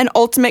have an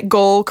ultimate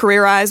goal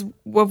career-wise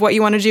of what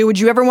you want to do? Would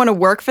you ever want to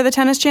work for the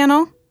Tennis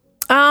Channel?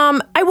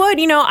 I would,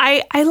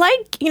 I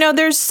like,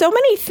 there's so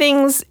many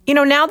things,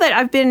 now that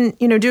I've been,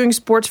 doing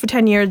sports for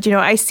 10 years,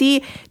 I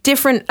see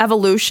different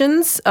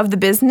evolutions of the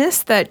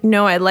business that,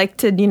 I'd like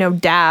to,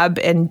 dab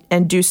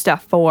and do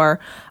stuff for.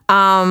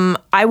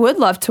 I would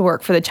love to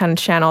work for the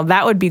Tennis Channel.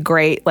 That would be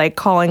great. Like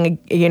calling,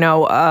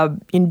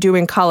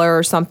 doing color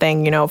or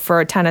something, for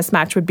a tennis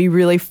match would be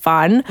really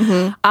fun.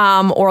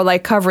 Or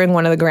like covering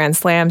one of the Grand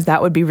Slams,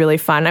 that would be really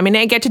fun. I mean,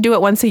 I get to do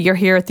it once a year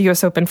here at the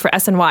US Open for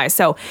SNY.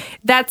 So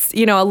that's,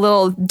 a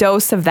little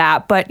dose of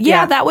that. But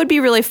yeah, that would be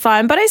really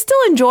fun. But I still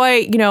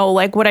enjoy,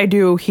 like what I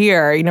do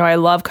here. I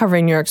love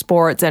covering New York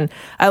sports and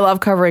I love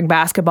covering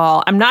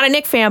basketball. I'm not a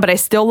Knicks fan, but I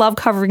still love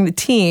covering the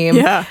team.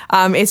 Yeah.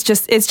 It's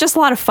just a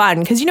lot of fun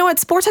because you know what?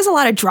 Sports has a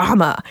lot of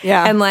drama.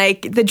 Yeah. And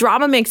like the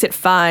drama makes it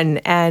fun.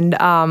 And,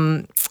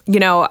 I'm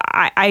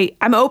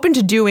open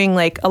to doing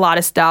like a lot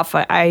of stuff.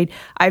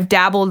 I've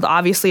dabbled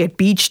obviously at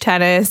beach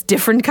tennis,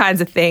 different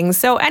kinds of things.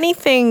 So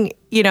anything,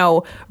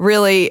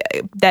 really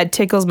that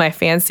tickles my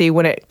fancy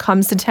when it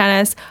comes to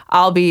tennis,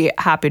 I'll be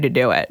happy to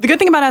do it. The good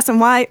thing about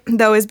SNY,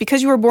 though, is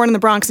because you were born in the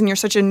Bronx and you're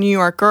such a New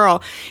York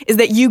girl, is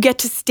that you get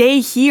to stay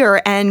here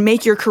and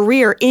make your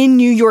career in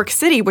New York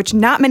City, which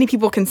not many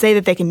people can say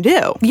that they can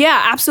do.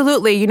 Yeah,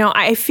 absolutely.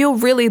 I feel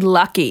really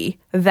lucky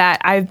that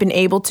I've been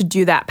able to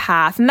do that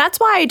path. And that's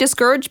why I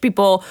discourage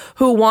people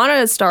who want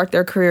to start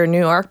their career in New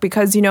York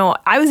because,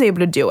 I was able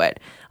to do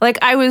it. Like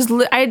I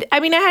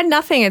had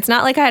nothing. It's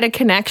not like I had a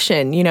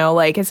connection,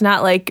 like it's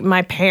not like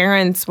my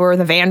parents were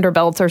the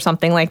Vanderbilts or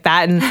something like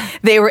that. And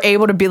they were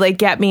able to be like,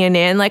 get me an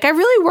in. Like I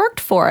really worked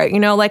for it,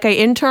 like I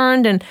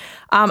interned and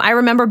I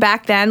remember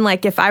back then,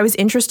 like if I was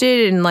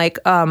interested in like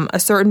a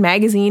certain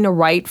magazine to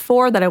write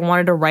for that I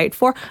wanted to write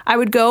for, I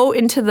would go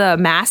into the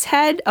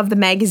masthead of the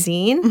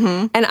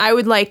magazine and I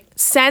would like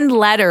send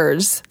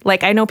letters.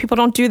 Like I know people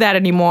don't do that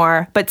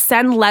anymore, but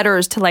send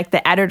letters to like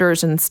the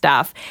editors and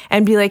stuff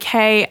and be like,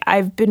 hey,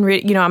 I've been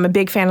I'm a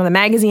big fan of the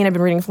magazine. I've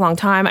been reading for a long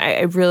time.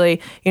 I really,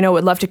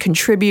 would love to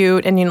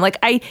contribute. And like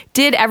I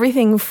did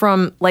everything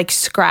from like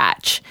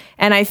scratch.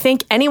 And I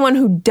think anyone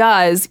who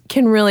does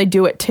can really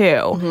do it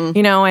too,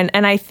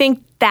 and I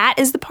think that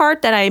is the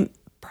part that I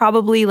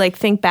probably like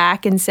think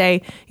back and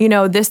say,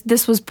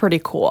 this was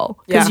pretty cool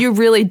because you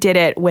really did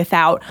it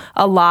without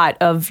a lot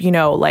of,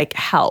 like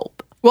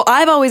help. Well,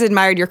 I've always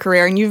admired your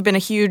career, and you've been a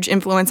huge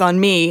influence on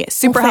me,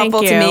 super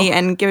helpful to me,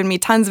 and given me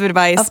tons of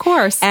advice. Of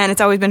course. And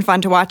it's always been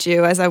fun to watch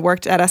you as I've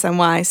worked at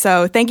SNY.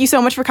 So thank you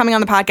so much for coming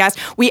on the podcast.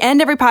 We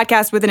end every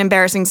podcast with an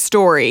embarrassing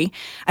story.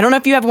 I don't know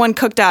if you have one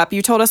cooked up.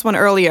 You told us one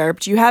earlier.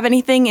 But do you have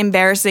anything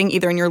embarrassing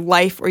either in your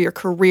life or your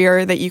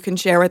career that you can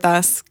share with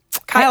us?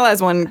 Kyle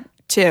has one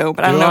too,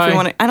 but I don't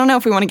know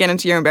if we want to get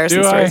into your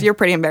embarrassing stories. You're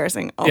pretty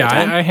embarrassing all the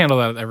time. I handle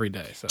that every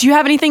day. So. Do you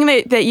have anything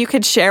that you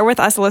could share with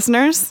us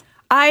listeners?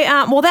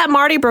 That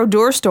Marty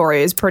Brodeur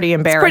story is pretty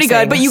embarrassing. It's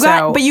pretty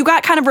good, but you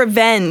got kind of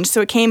revenge, so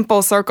it came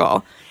full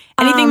circle.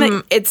 Anything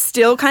that it's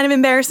still kind of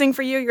embarrassing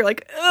for you? You're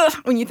like, ugh,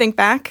 when you think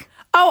back?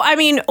 Oh, I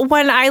mean,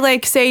 when I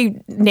like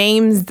say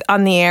names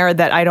on the air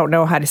that I don't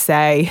know how to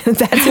say,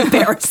 that's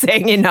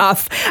embarrassing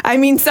enough. I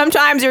mean,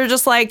 sometimes you're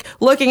just like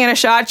looking at a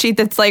shot sheet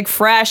that's like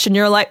fresh and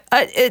you're like,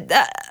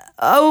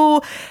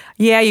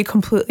 Yeah, you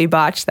completely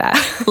botched that.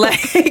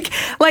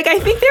 like I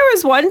think there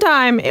was one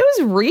time, it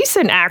was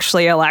recent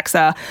actually,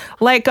 Alexa.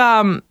 Like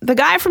the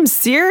guy from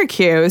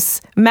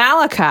Syracuse,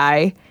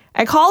 Malachi,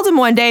 I called him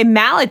one day,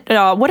 what did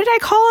I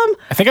call him?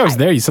 I think I was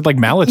there. You said like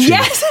Malachi.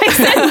 Yes, I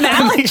said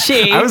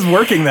Malachi. I was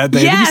working that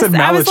day. Yes, You said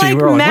Malachi. I was like,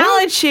 we were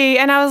Malachi,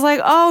 and I was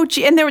like, oh,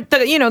 gee. And there,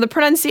 the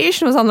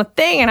pronunciation was on the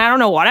thing, and I don't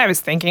know what I was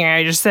thinking.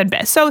 I just said,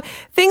 so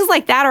things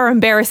like that are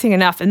embarrassing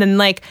enough. And then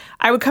like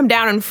I would come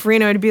down and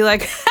Farina would be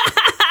like,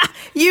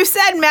 you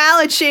said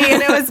Malachi,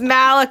 and it was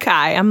Malachi.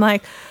 I'm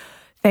like,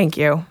 thank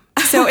you.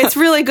 So it's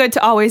really good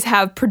to always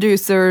have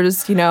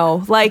producers,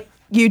 like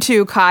you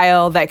too,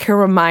 Kyle, that can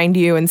remind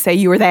you and say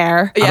you were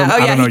there.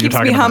 Yeah. He keeps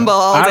me humble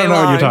all day long. I don't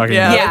know what you're talking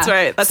about. Yeah, that's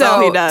right. That's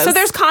all he does. So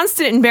there's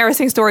constant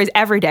embarrassing stories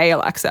every day,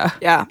 Alexa.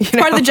 Yeah. It's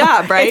part of the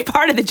job, right? It's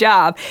part of the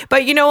job.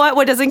 But you know what?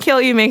 What doesn't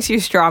kill you makes you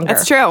stronger.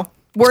 That's true.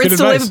 Words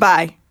to live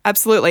by.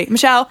 Absolutely.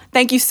 Michelle,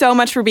 thank you so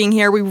much for being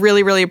here. We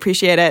really, really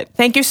appreciate it.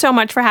 Thank you so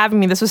much for having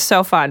me. This was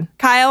so fun.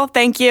 Kyle,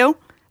 thank you.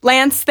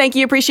 Lance, thank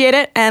you. Appreciate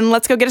it. And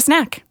let's go get a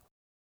snack.